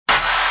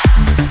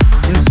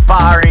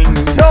inspiring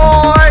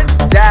your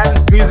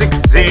dance music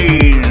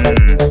scene.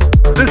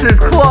 This is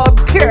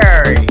Club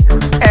Carry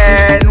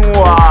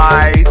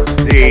NYC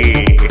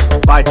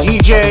by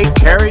DJ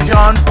Carrie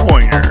John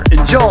Pointer.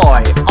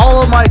 Enjoy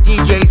all of my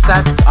DJ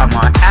sets on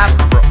my app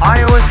for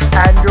iOS,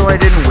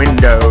 Android, and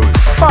Windows.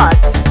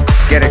 But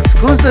get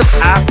exclusive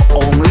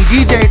app-only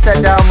DJ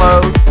set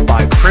downloads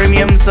by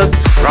premium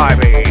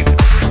subscribing.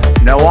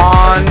 Now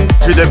on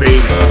to the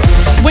beat.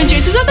 When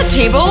Jason was at the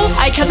table,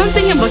 I kept on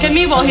seeing him look at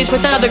me while he's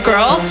with that other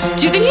girl.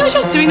 Do you think he was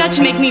just doing that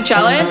to make me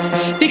jealous?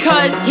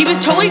 Because he was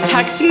totally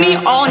texting me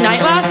all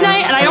night last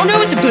night, and I don't know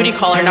if it's a booty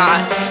call or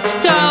not.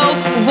 So,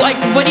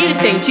 what do you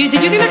think?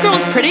 Did you think that girl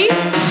was pretty?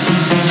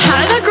 How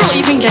did that girl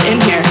even get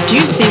in here? Do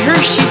you see her?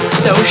 She's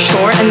so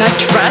short, and that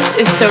dress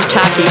is so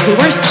tacky. Who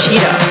wears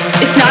cheetah?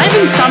 It's not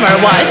even summer.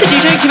 Why does the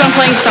DJ keep on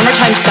playing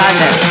Summertime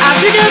Sadness?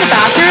 After we get out of the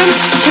bathroom,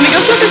 can we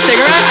go smoke a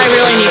cigarette? I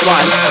really need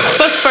one.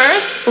 But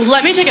first,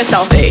 let me take a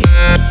selfie.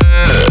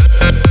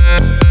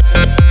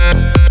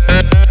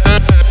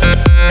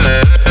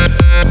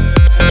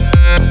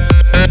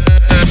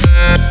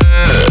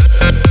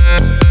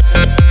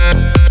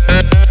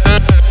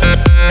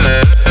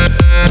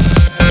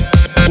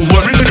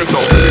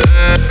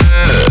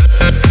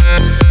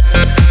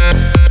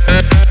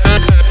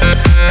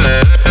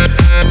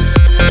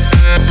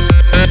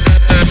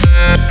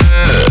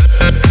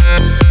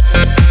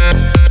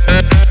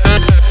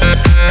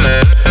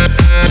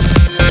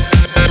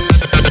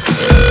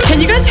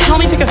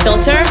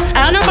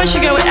 I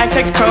should go with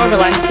XX Pro or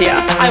Valencia.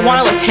 I want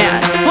to look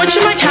tan. What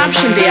should my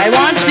caption be? I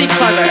want it to be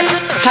clever.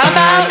 How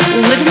about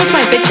living with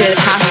my bitches,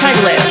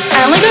 #live.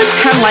 I only got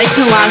 10 likes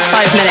in the last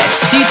 5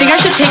 minutes. Do you think I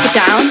should take it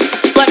down?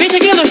 Let me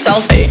take another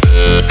selfie.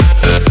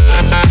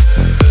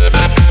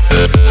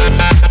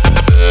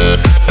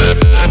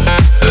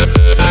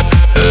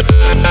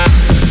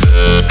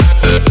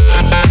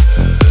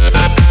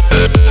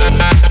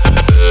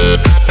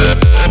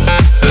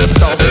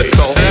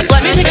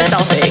 Let me take a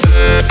selfie.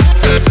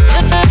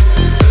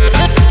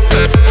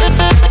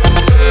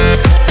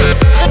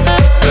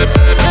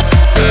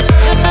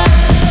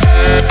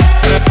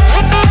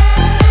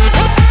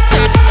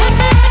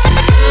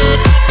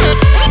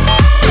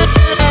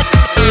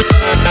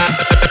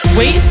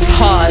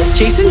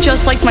 Jason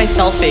just liked my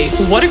selfie.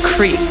 What a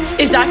creep.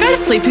 Is that guy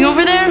sleeping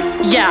over there?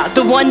 Yeah,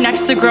 the one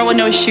next to the girl with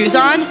no shoes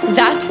on?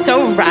 That's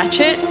so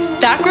ratchet.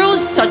 That girl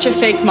is such a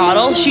fake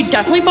model. She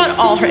definitely bought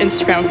all her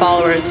Instagram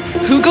followers.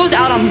 Who goes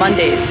out on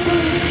Mondays?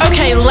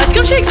 Okay, let's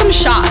go take some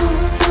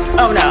shots.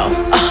 Oh no.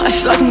 I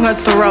feel like I'm gonna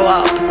throw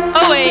up.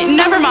 Oh wait,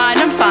 never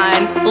mind, I'm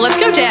fine. Let's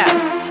go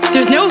dance.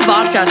 There's no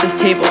vodka at this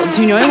table.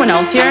 Do you know anyone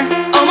else here?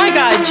 Oh my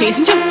god,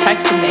 Jason just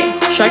texted me.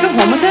 Should I go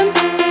home with him?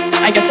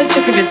 I guess I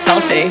took a good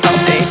selfie.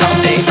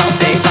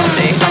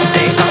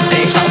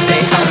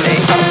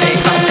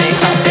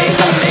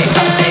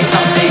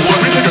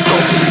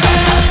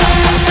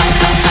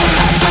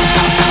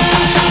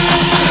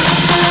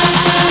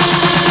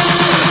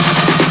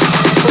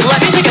 Let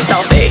me take a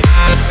selfie.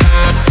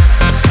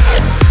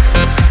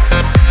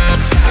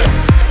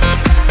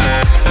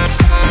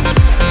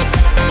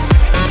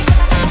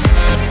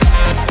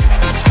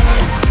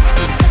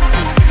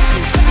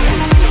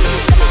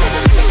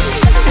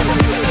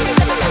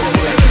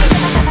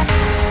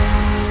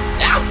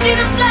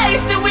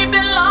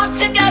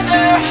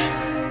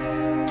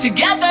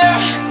 Together,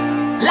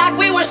 like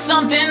we were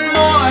something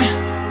more.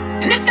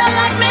 And it felt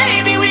like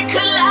maybe we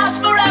could last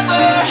forever.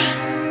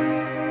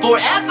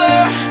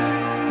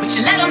 But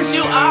you led them to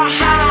our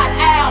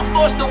hideout,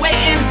 forced the way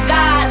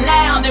inside.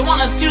 Now they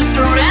want us to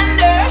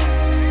surrender.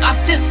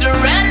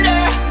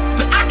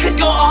 But I could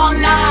go all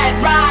night,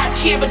 right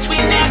here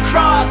between their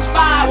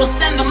crossfire. We'll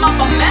send them up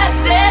a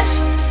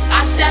message.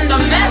 I send a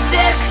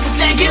message, we'll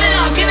say give it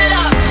up.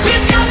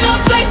 We've got no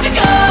place to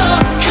go,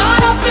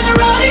 caught up in the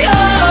rodeo.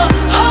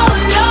 Oh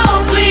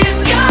no,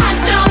 please God,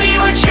 tell me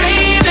we're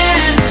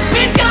dreaming.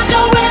 We've got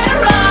nowhere to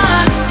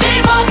run,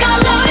 they've all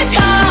got loaded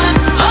guns.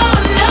 Oh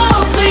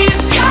no,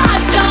 please God,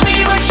 tell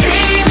me we're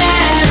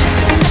dreaming.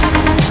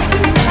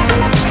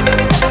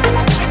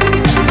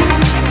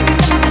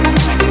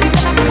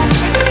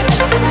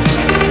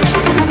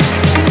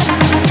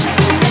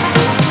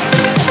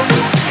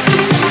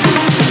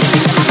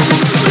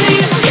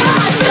 Please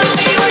God, tell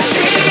me we're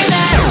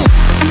dreaming.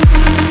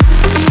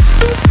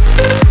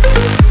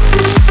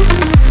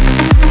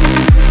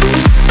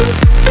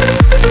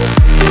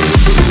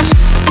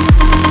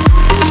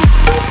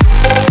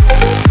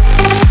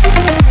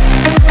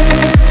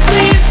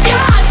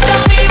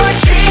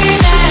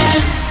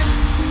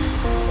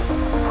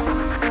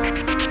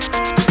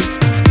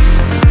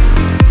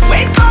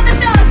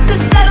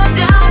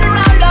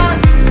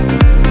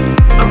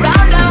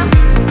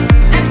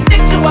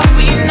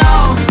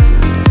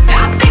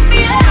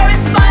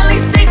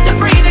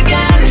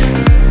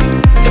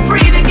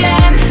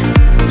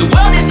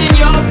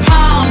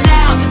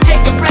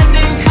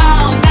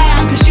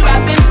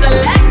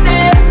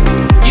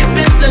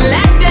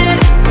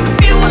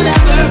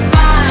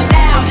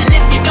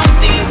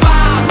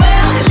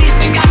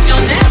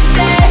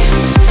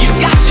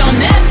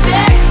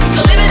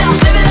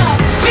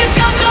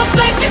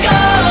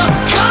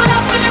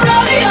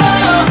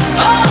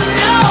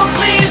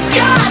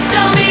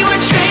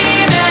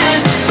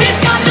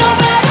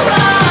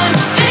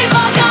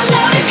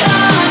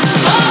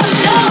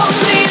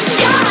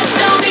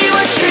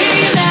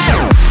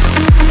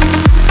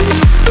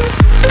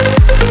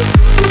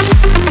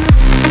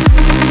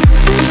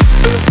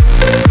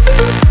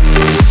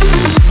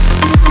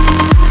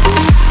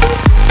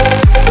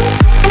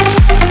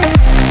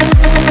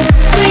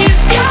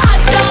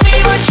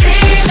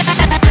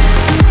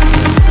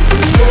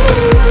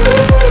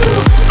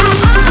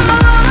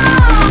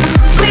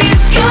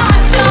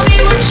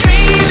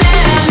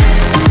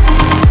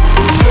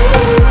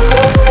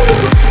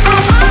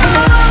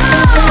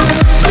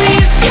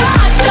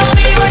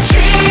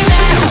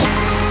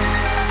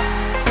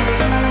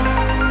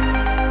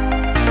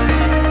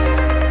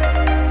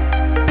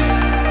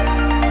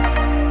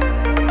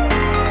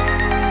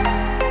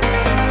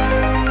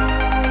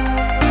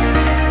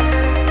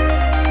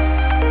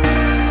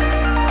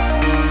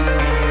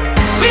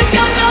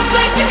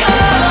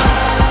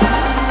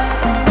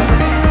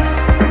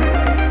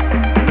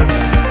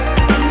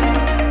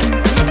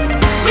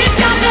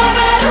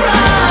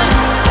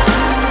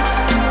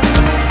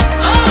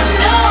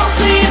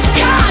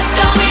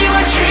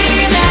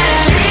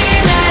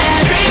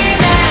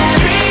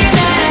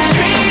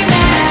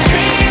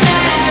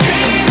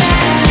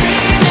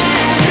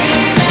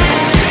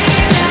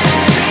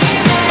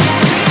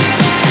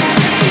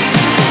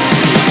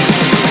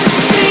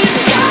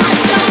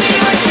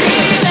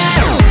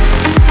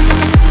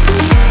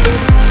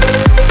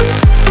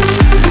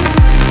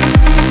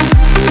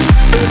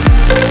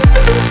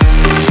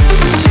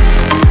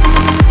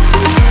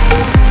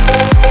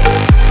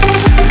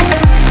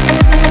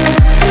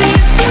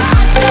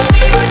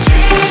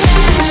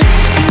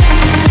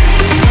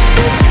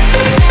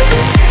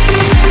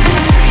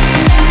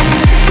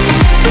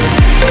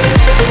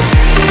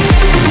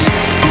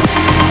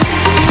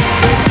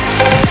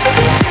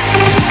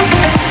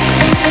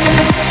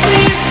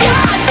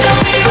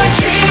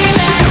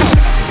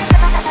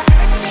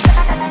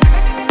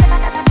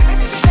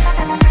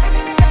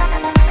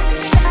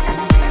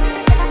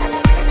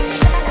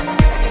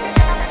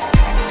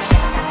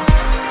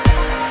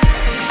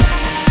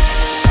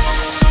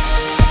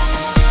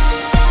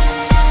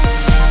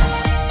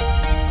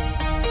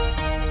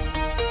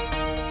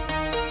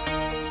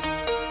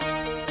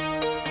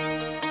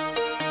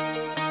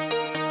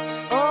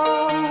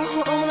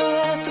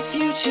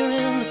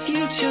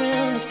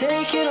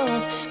 take it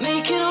on,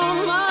 make it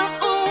on my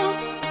own.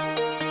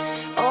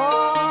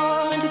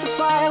 Oh, into the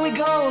fire we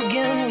go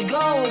again,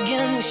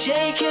 we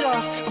shake it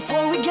off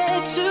before we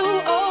get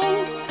too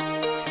old.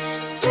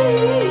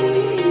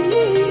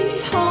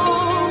 Sweet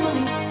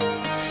harmony,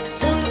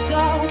 send us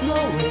out with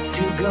nowhere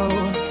to go.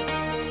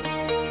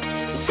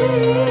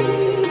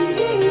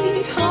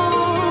 Sweet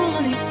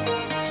harmony,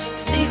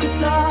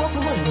 secrets out,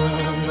 but what do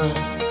I know?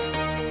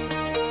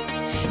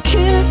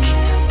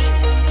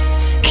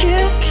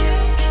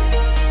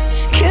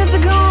 Kids are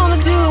gonna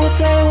do what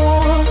they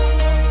want.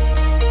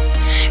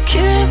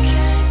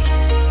 Kids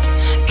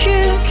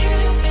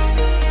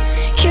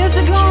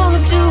are gonna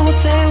do what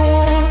they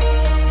want.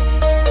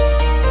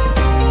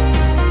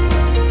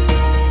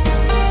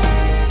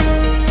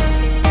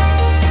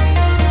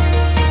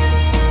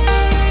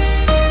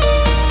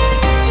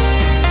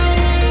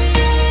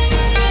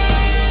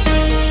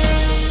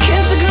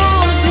 Kids are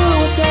gonna do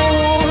what they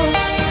want.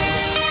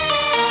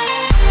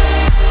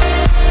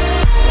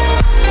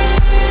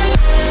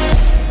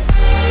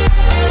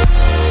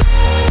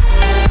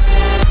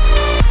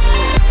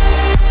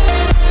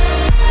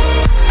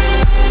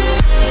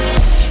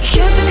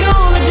 Kids are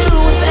gonna do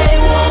what they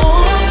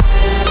want.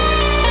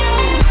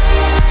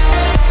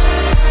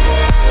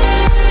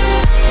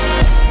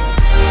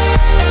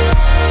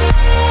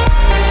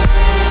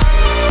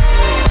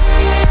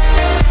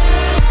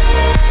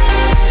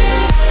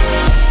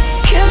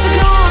 Kids are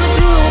gonna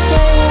do what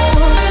they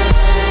want.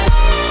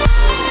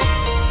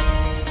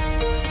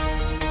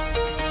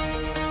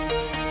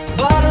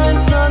 Bottle and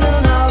sun in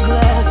an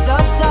hourglass,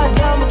 upside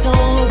down, but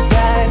don't look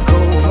back.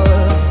 Over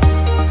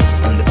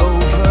and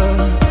over,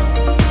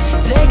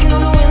 taking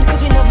on the wind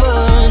 'cause we never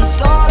learn.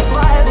 Start a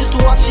fire, just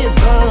watch it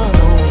burn.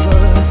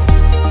 Over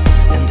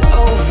and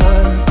over.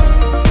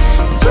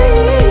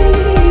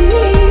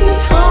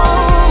 Sweet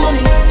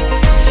harmony,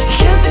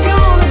 kids are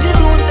gonna do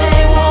what they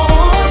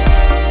want.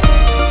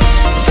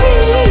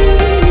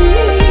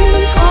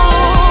 Sweet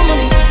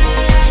harmony,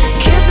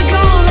 kids are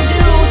gonna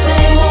do what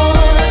they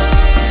want.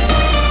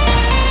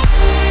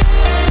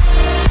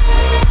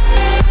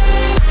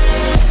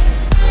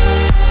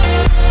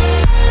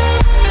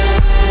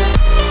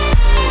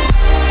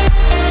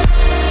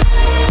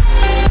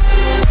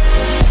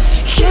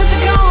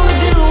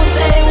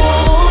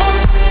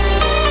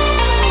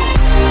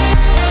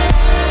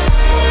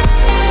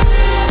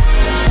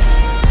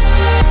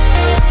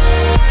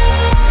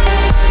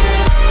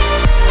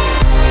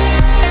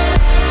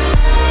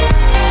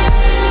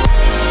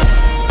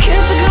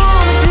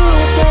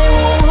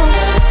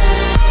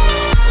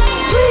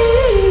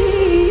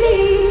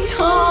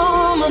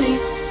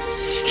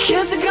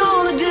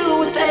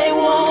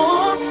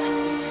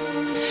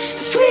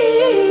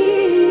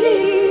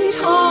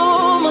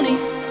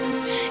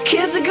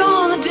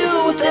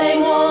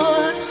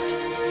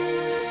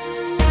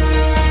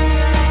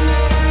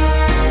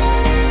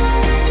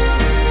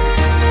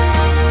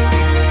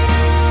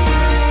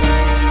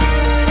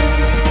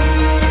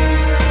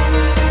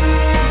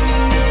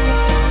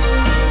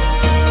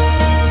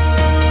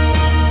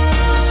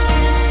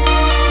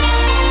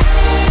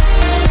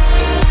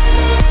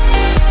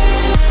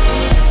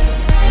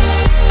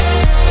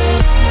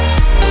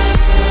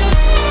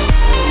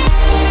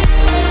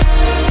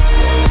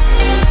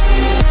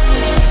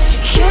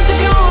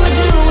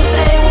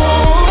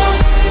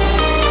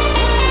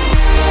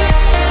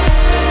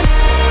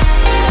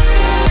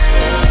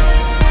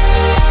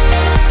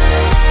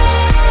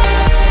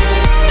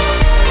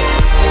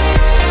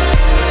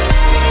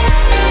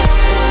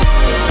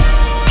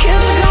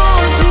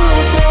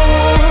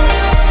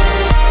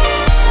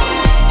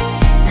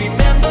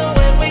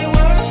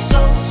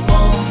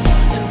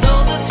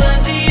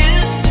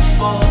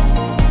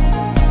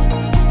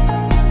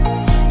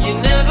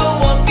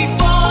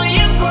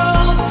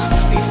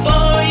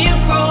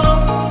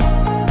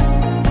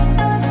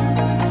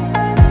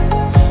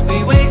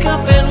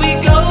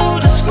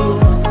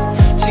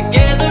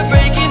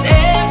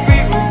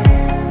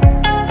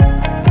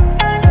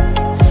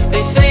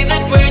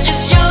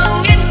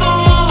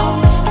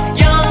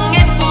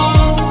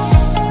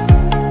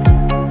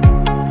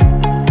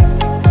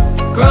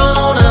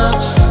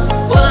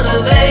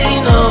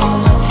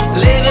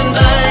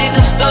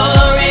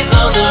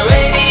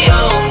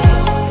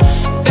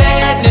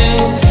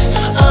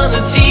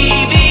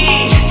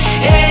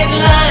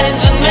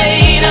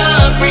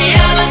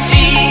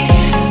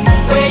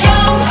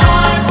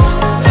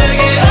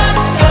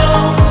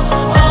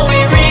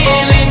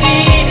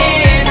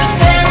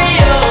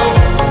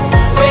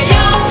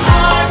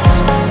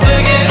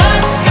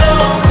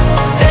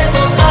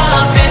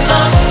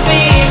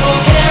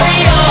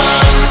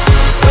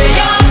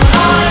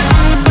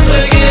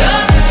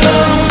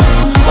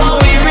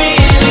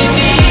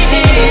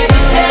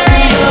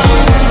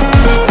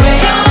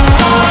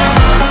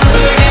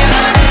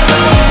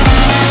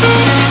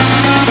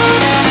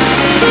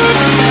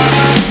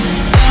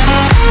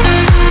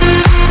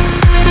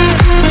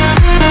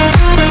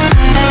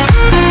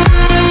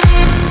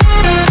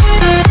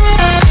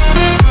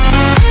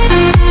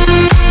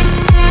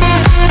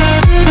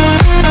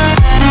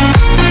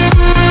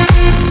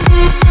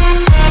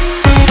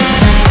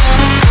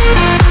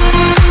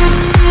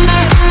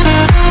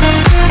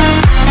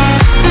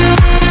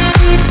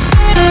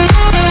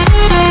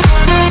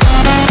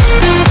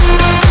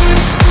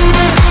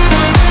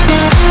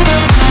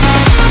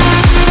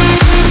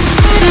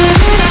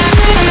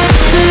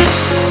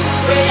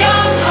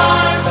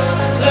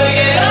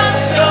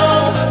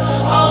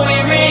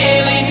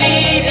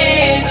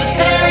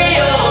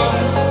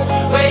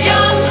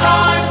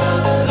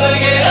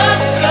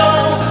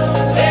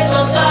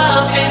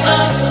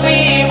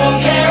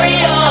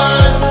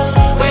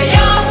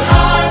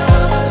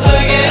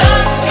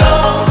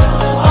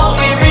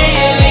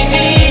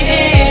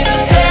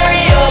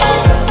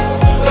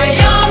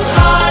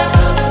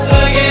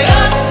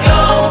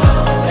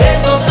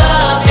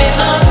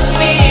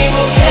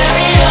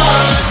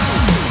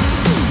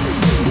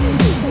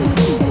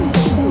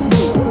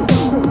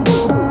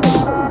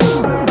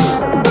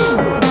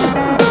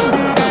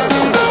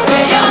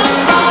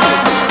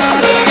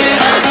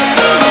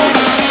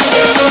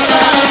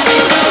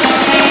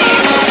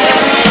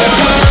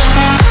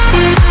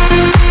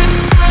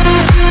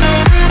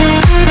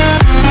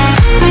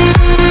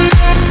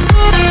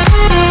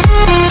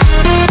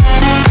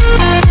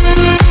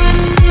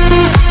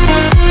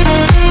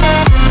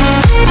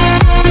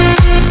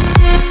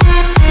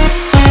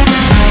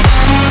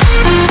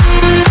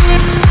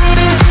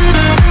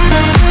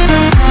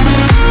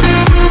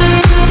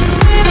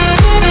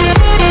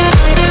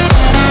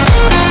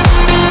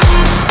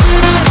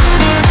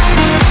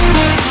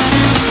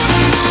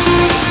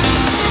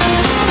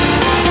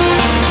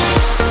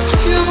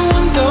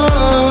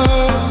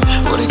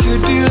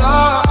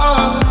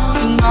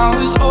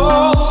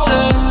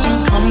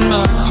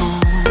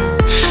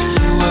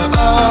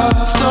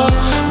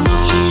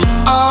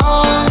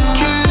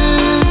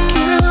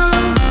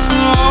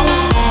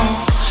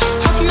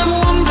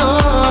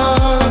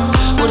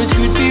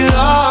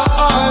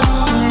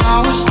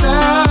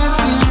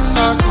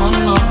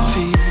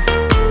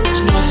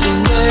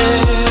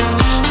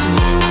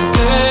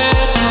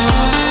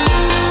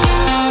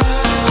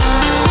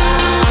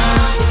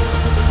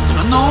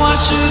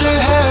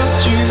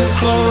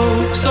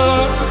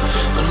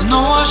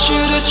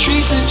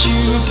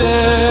 you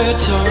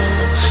better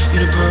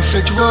in a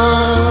perfect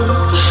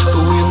world,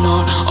 but we're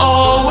not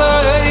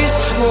always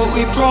what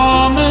we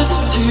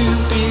promised to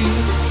be.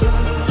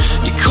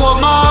 You caught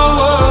my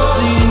words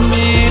in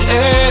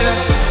mid-air.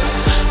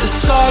 The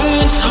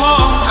silence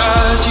hung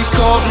as you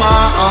caught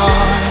my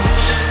eye.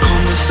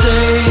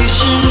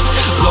 Conversations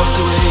locked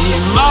away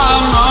in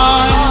my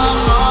mind.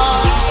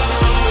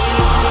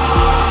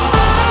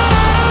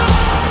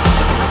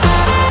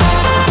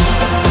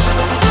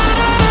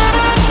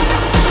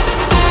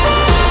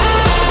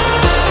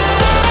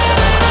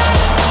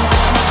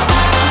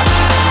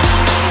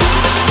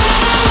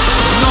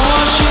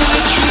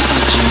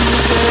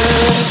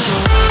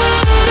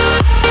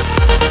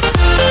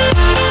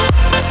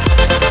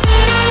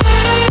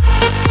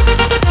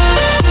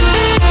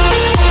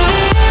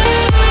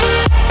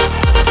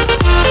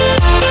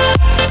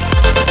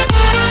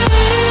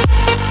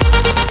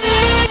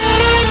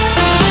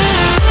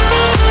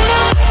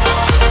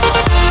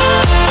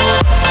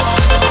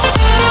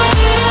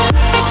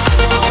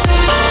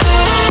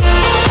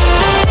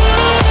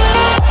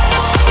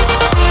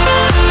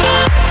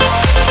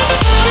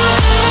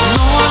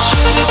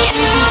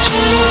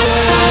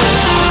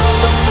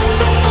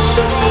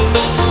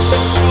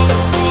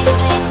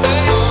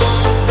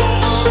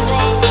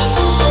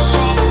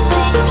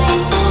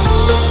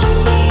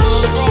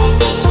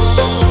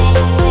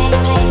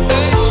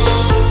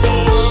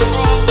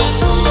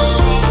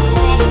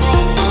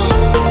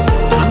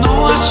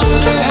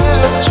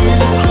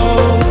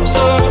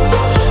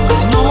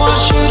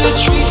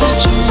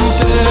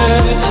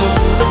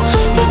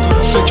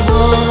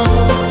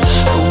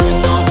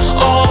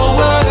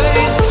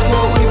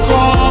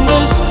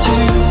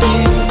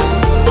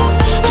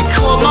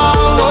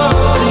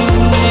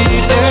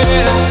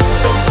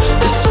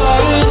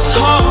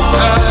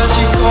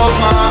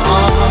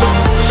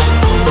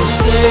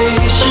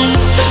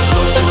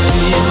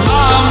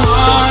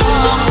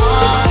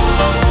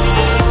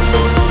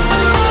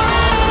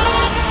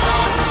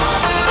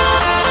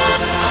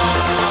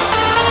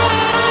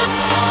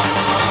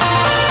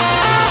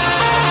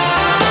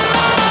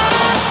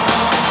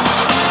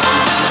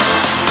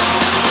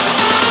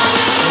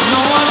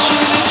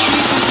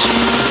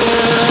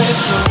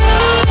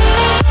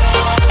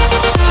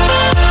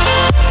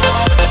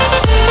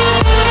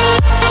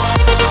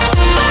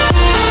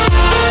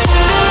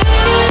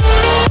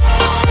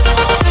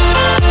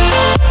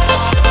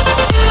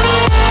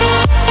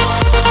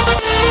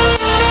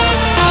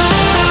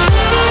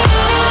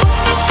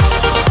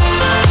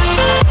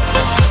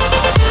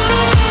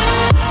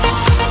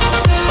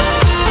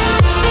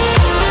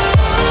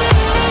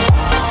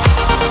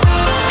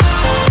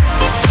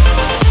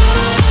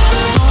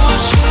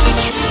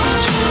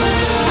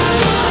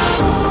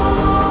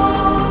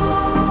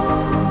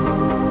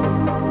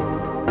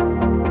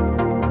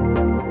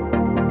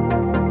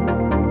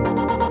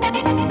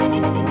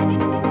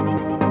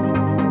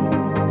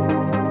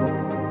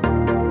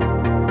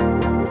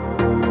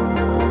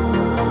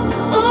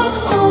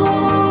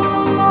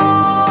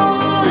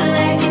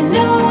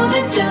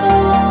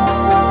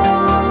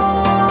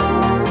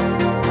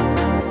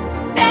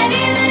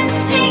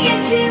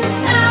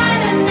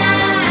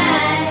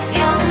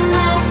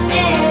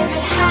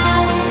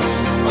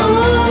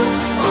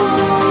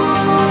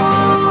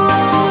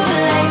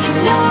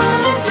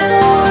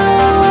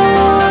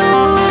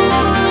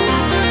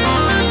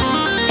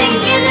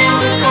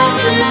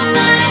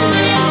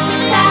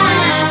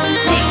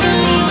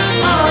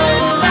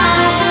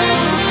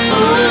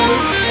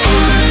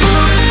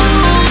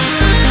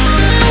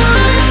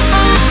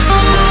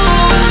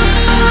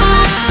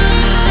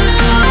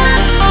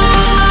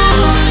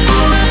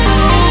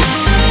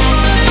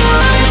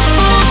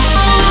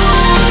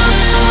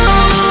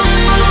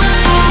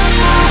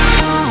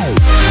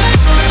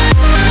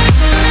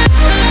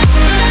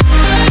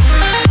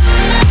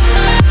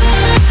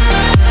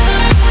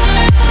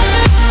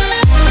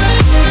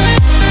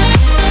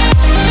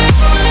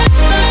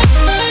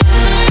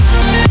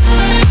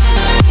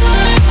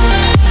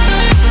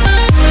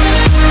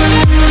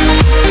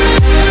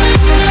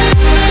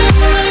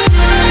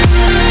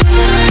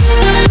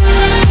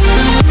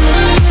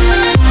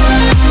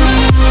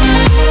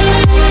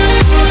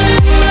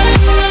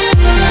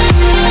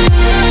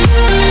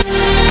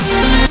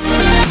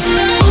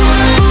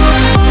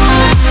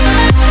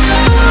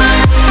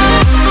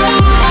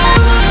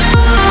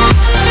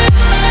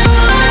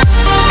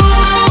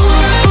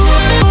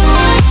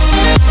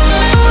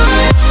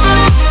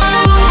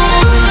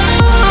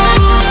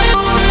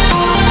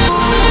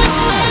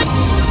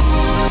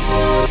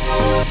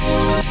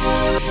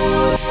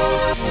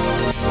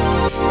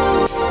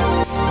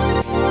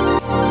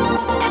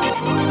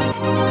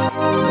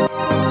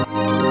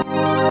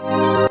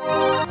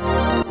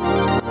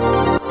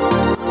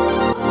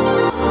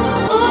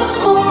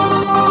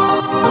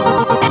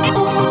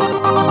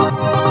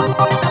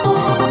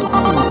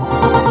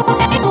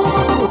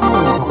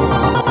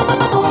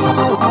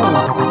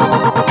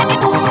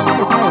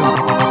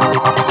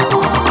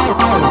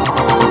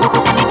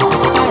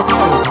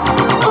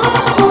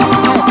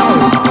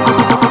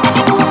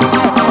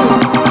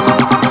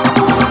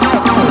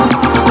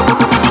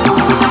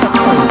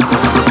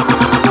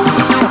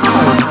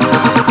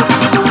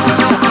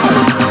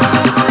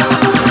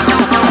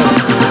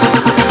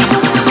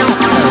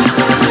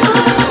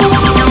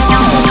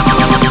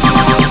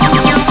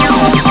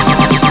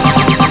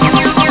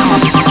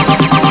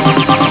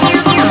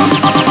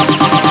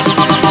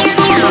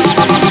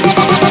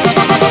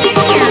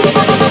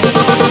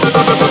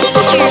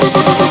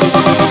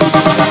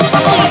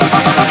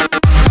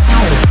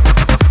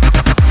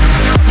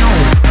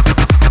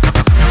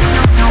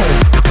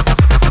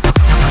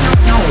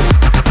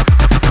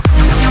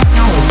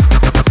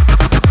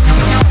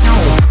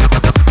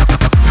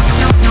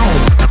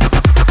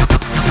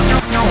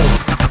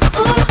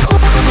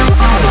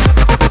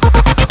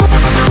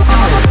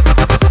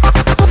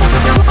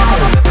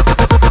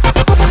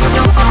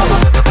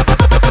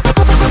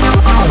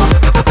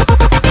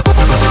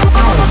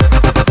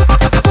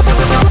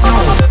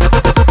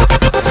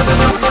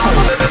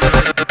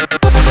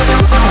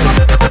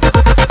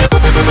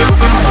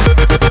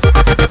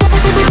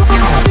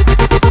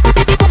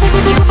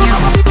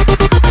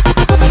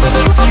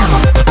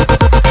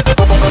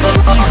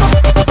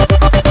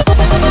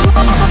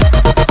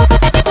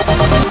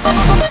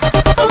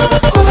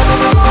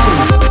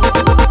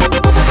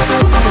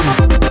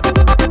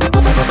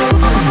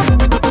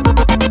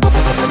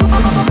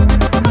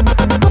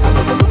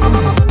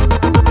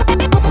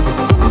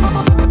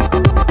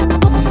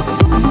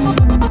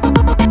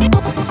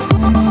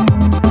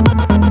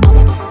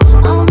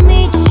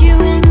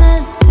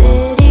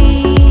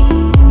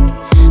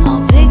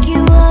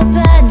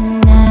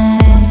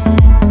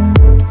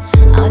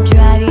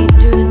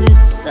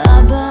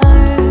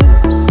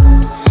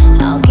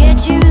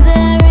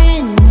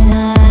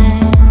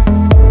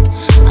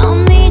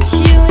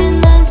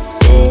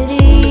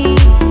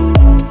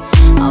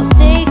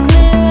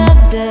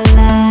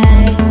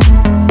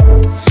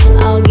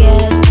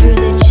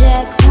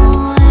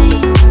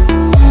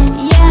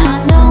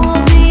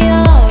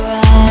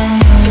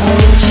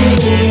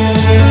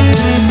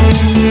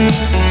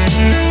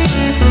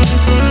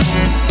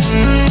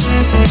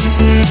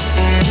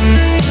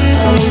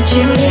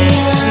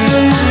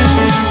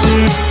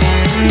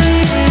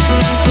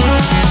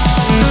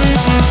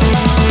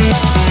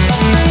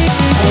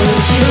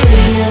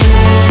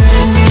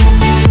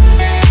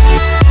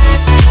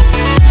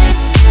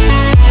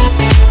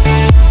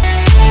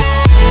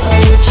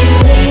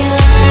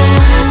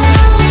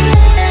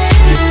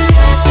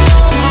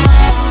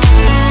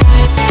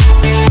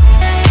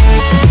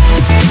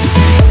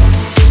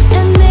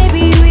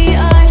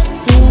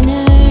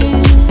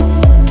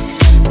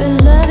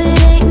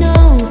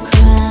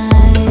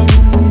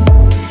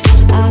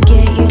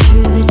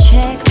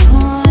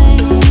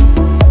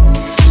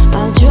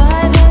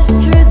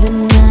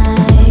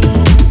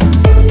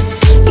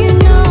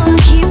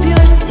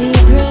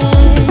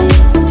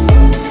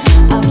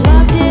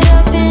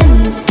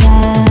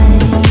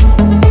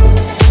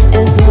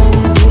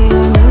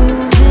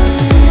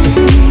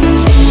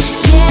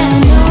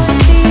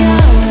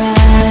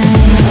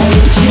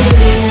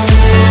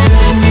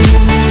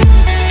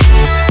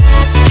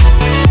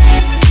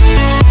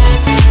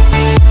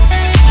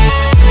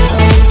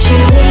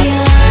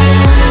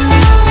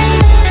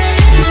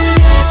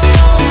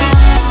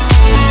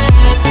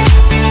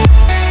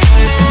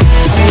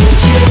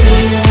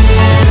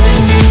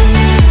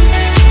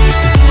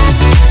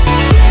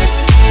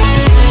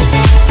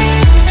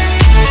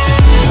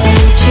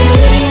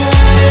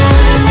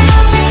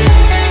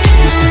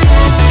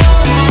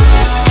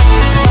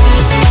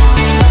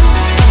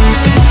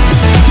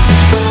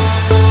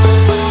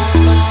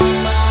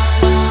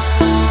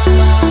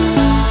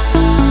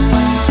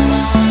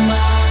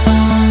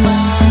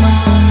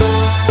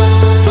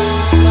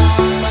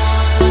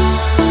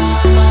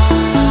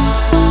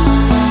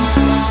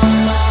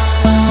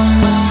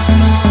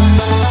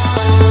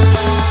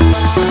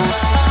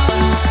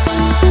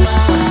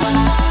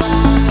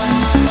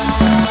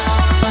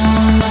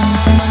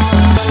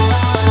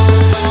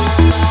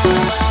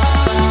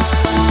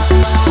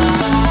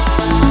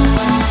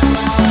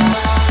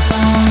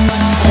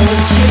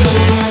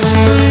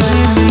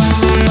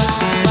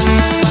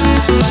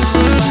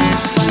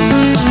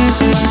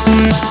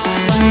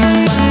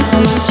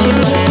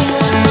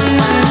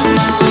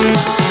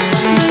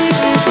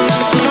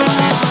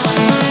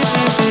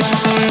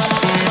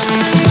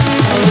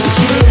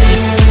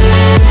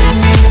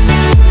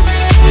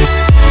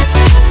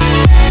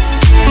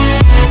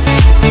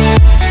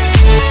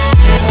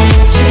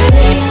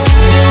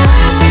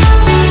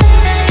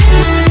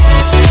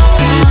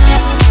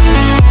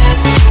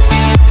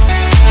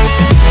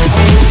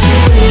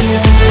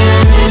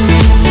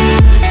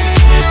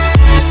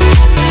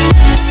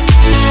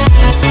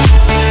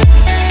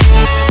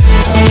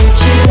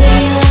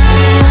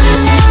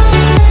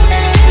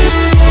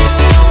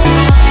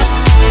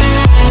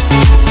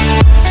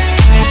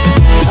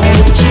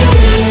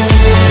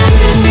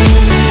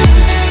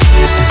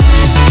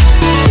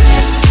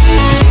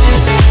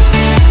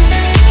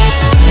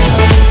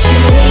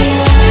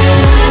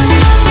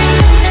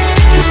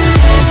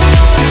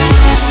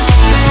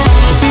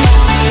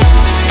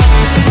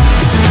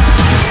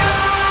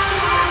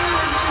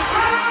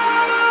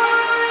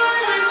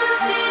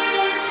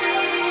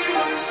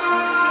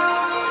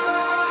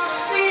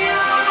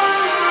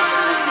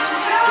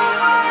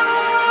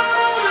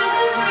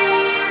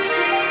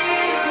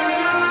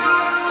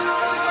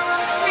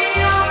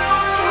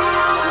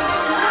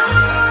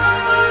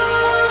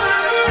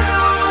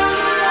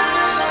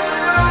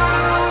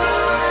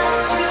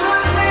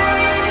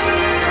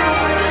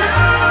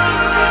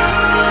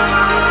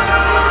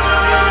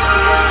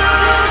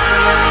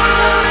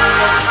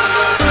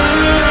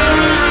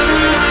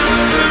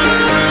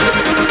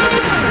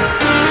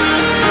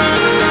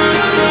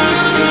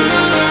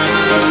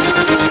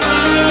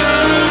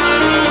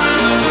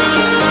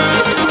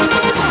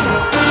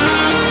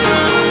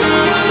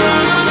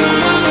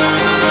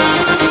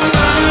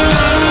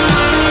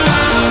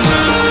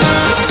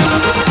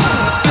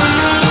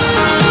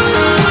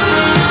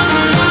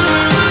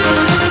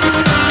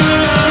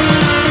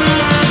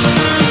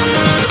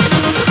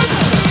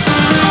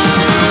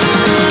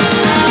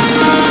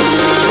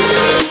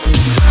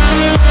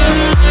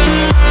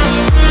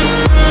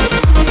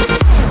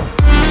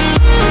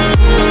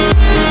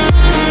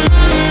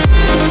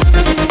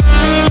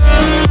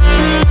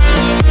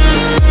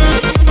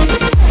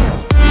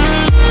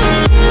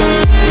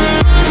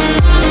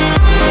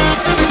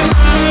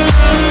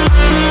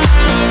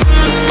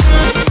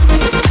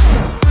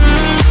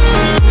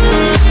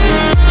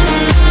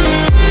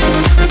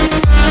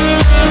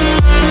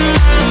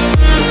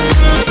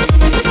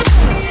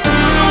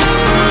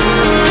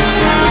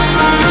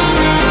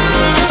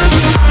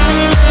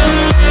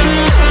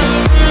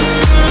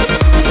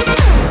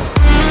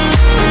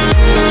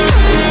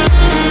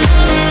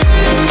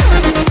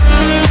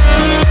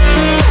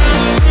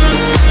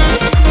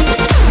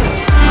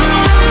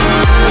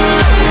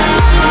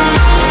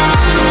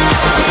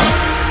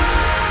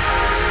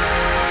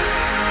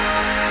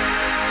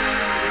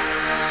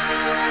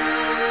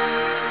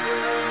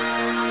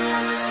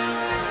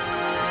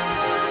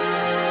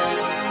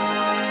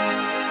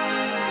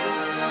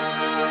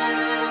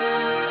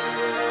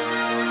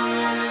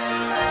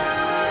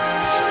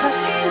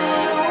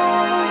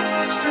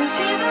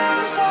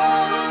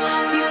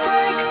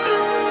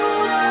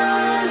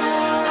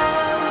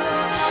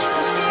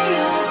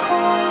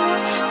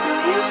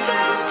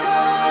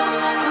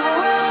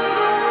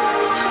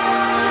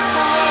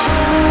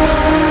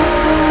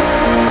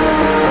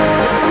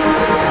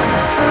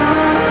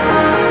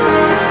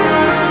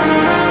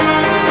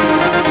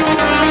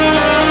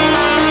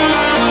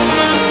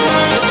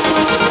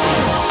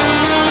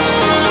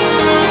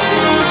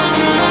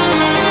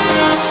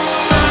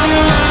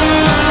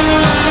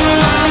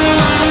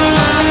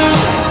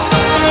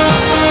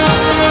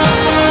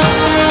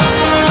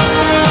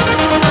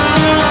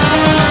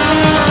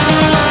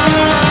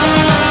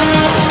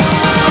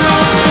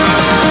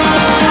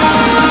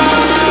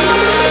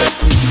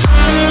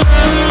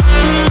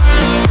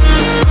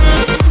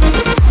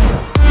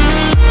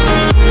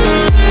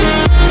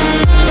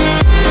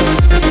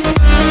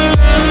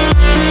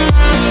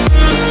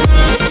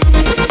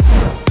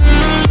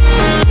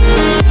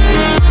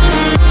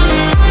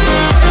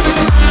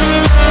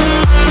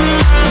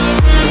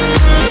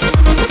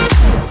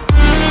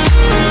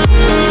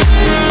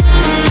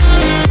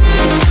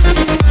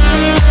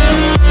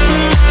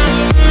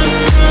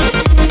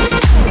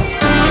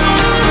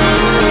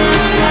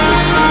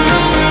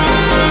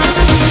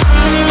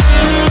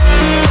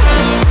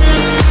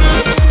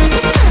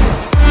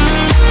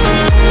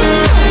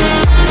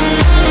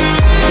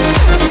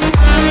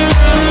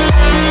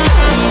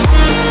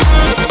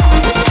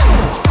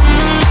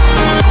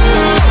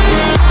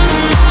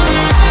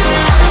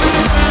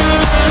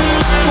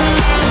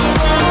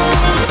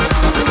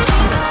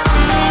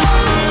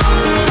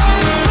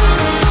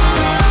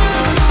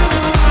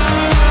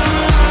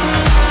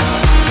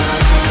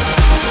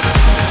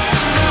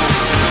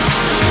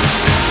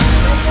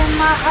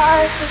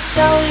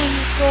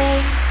 easy,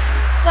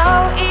 so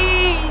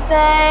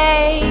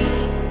easy.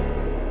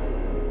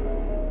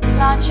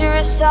 Launch your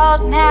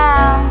assault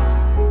now.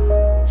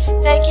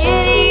 Take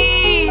it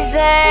easy.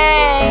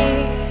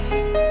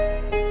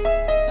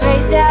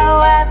 Raise your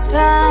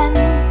weapon.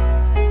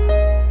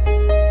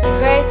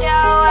 Raise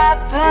your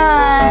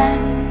weapon.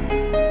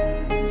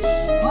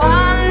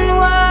 One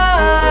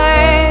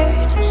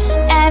word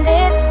and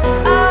it's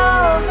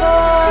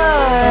over.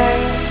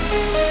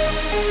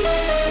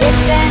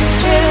 Ripping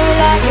through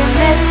like a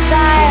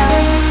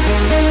missile.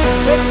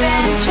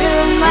 Ripping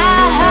through my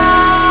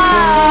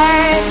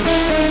heart.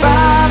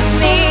 Rob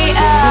me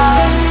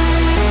of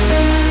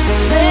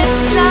this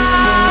love.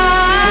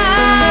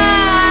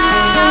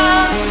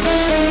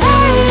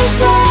 Raise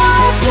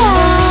your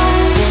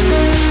gun.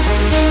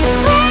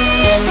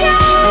 Raise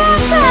your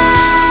gun.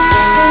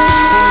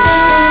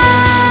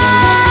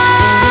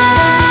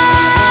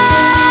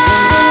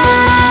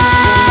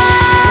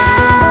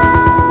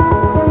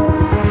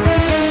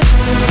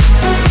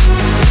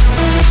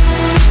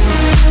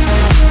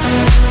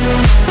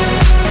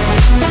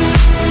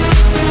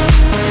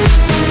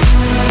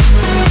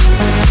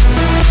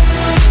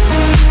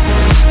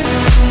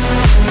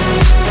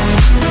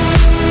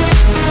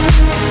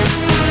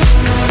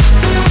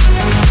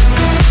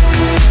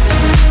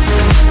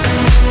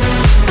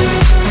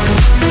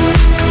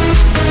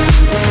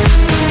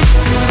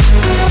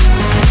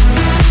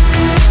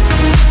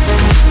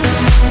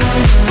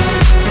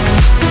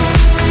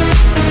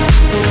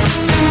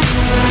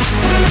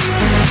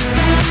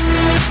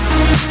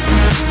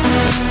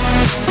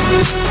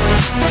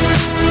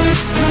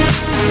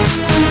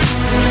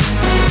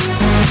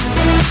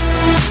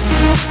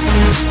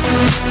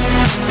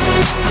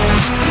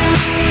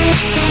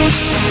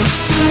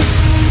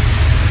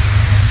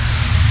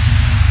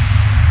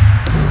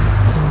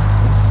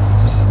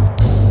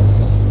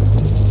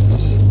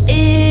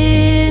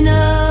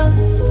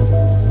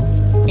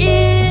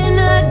 In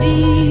a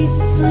deep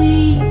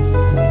sleep,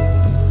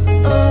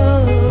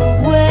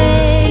 awakened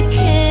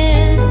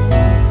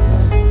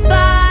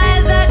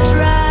by the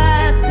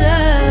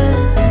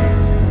dragons,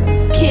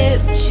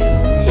 kept you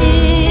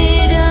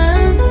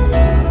hidden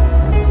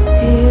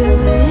here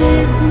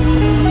with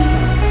me.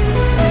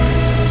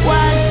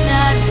 Was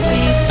not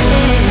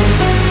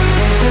prepared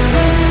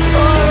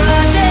for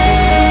a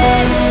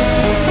day.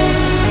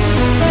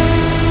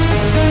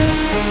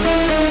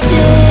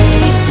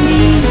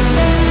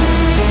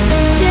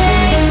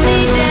 Take me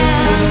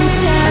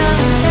downtown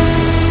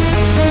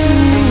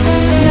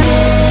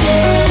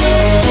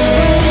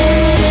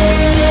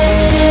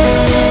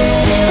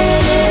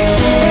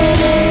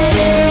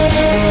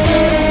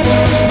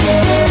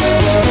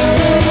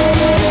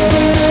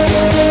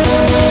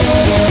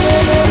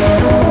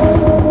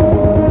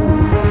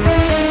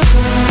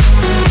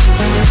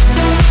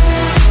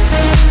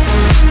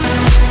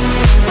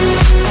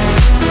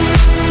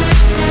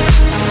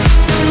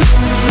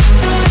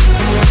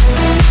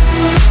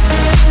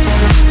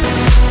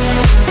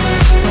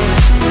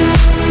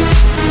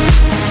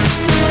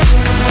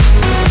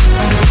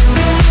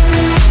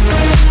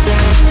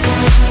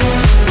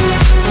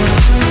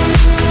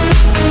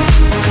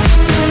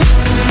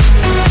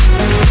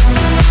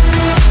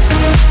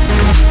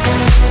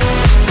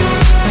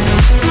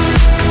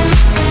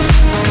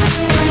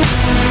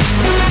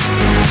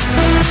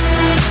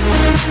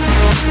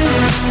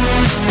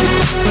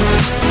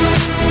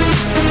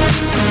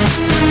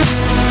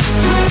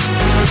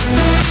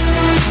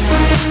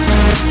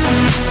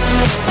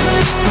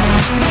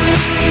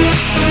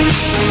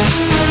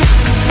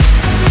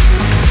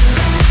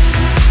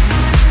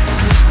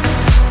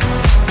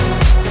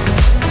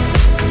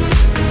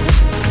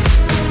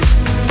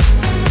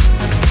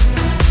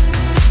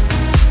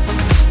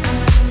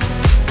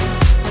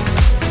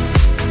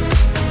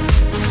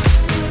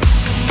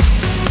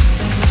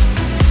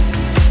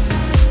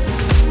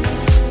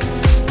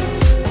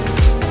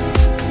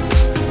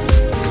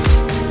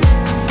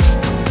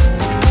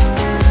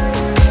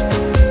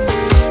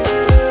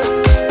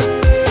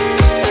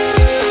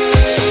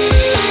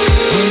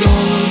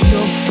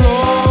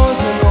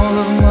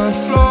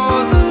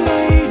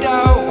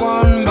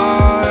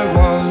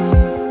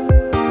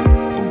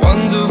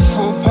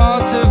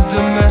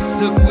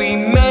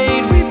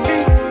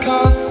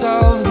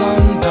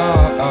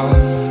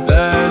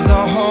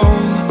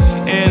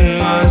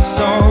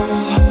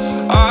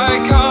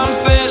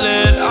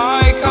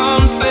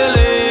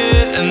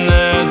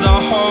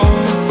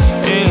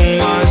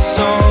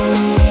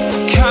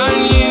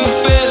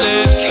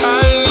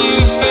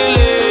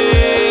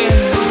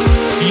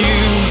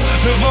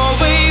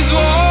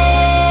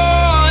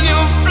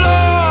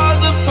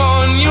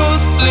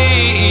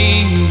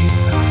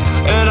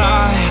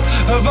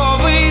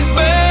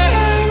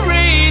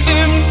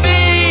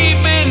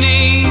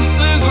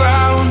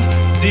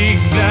dig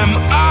them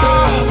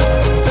up.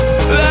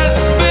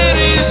 Let's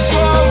finish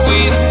what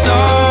we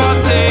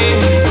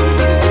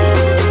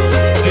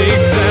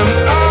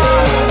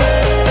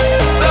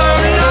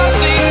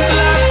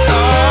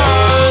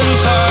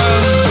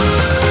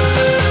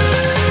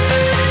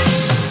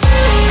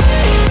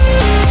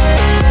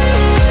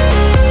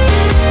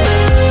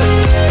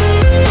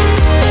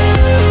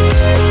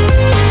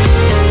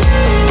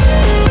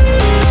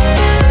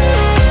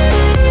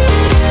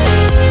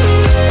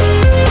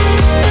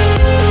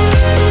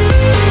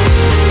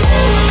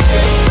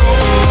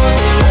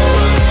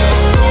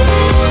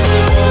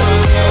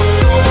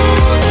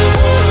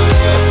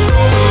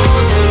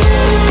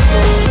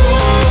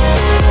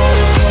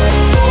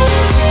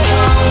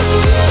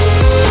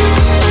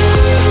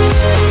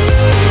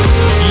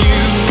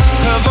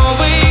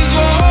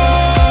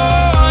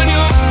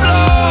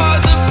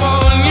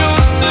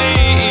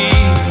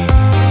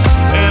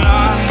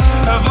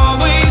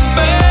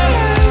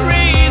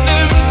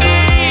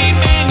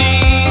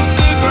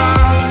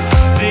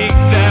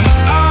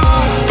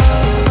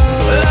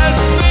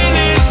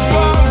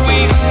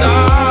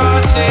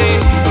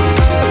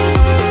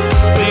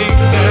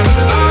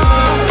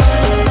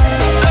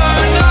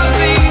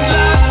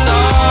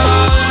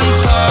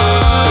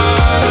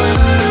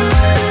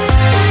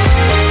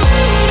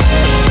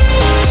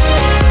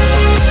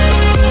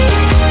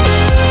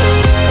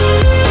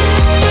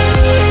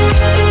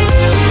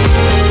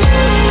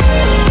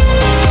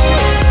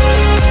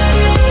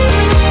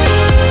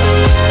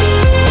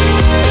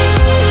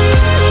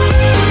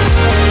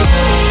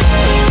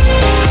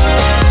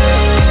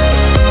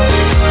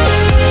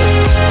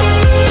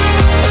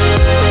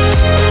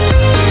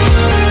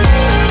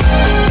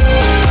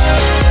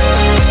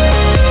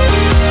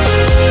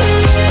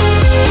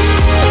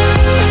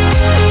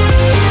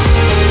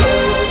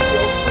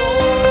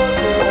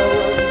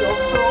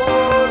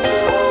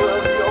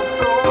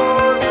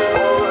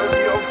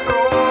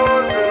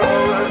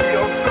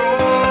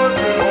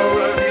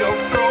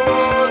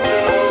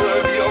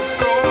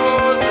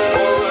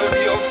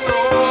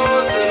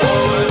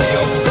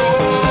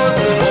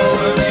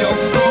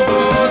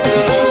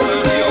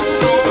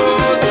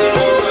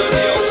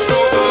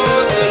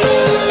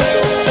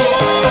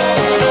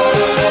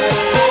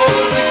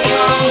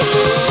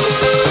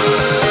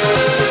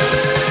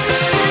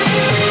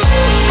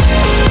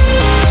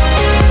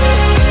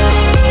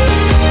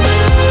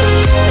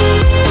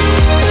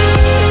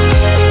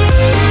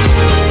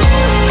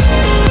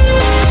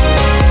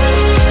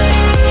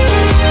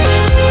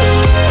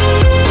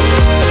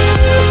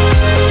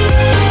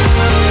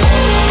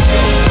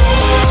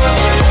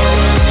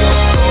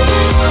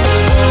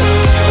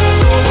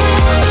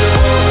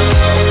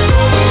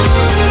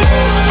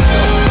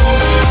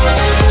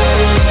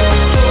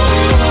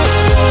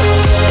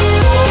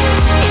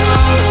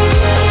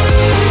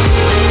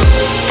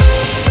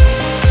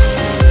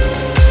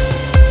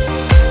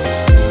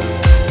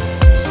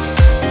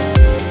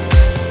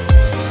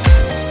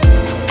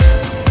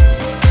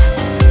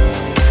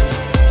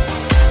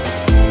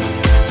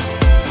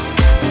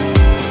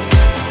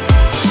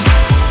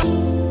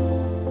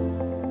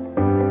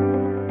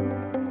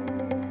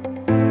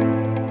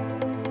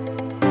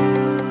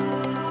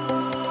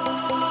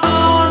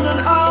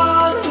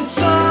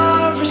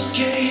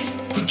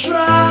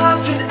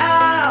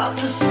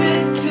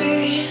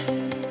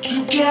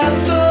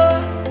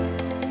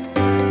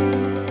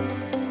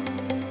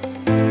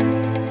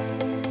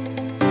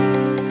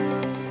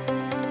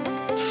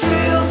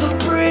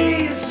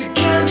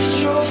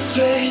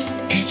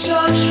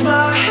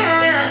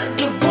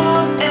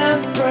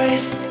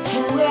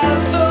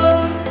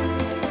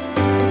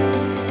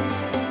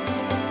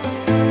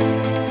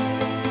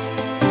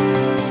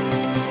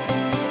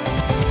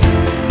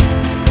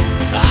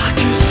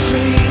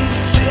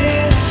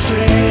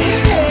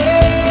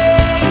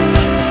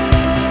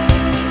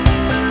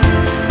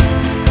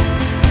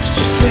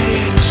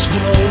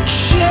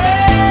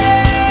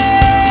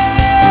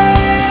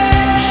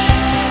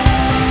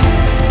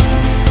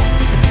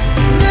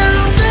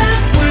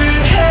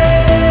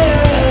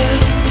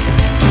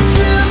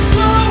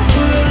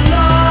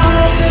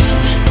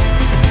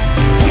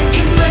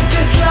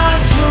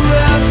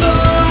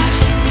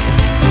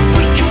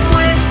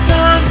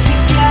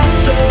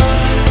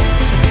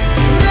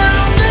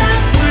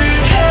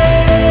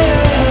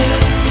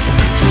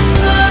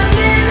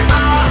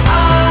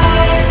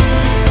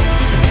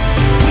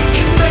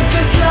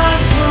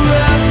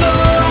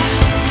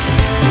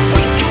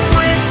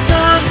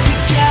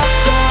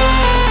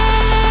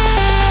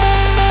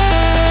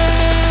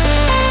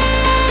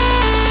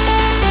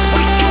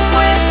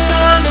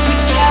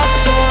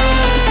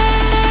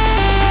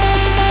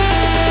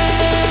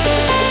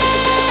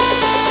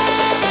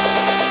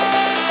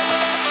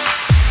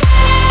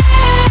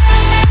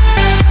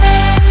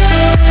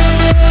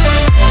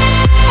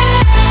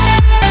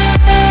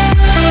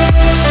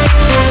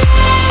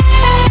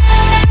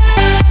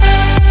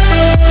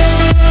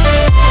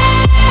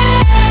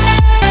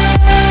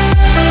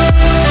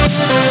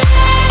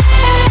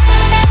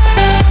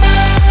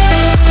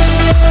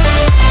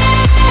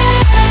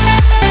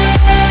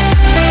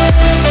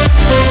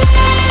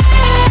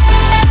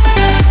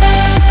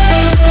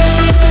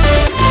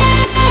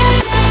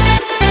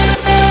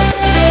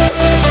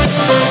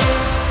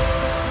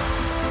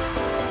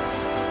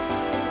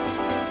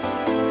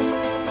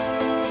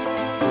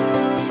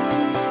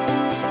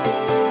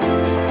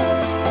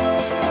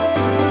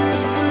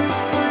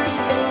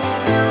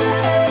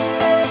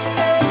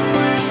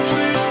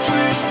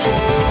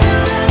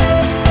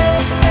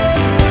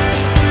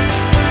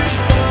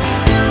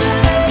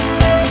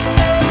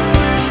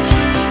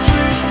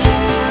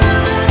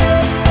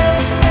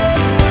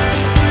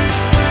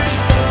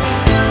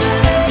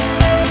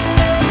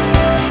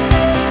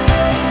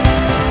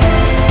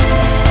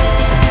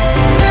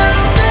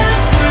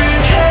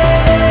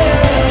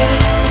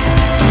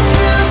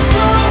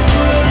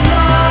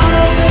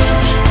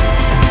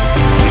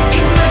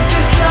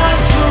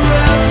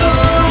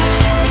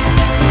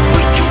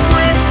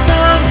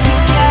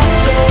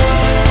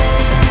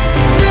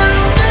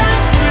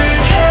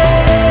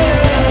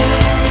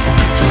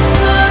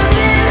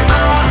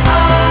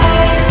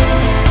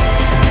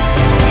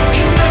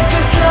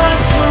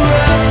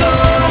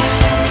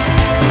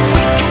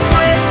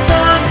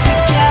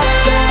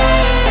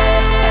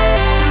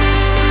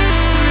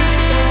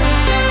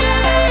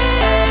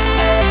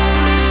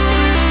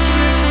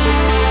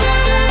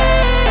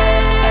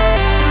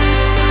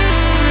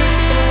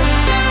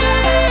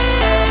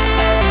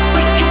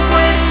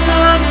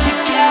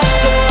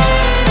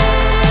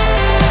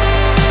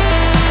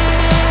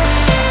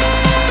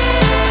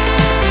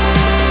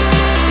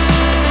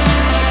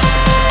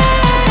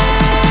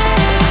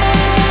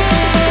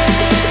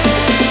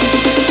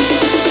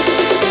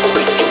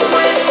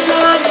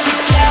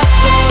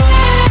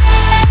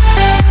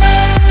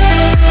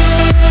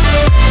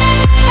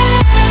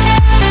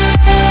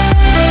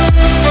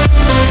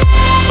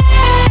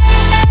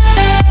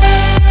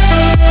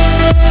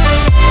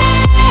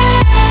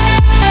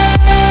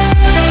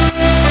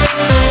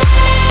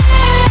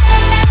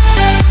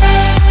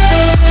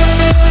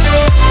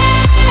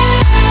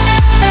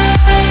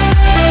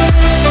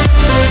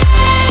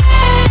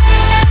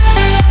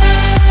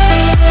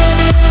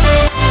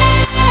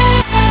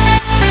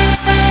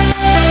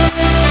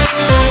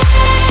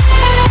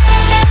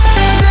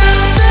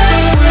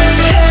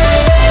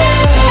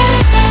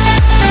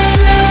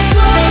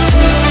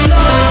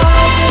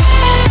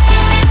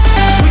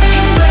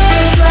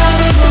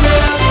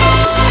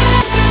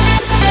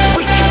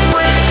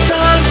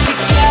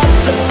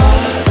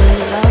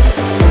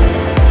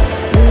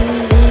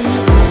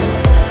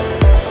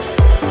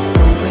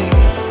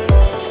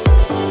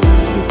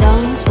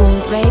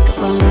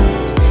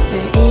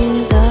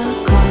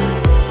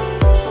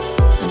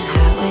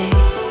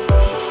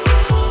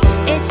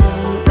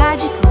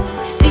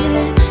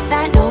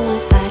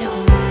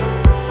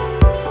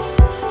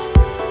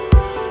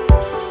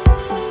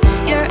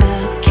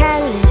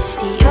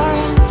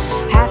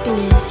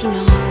you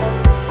know.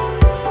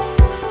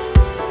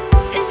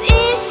 'Cause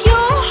it's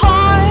your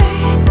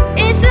heart,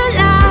 it's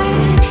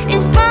alive,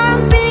 it's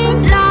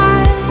pumping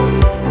blood.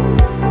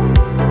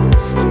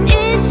 And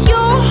it's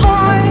your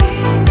heart,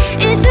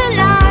 it's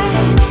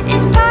alive,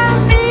 it's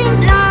pumping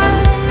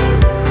blood.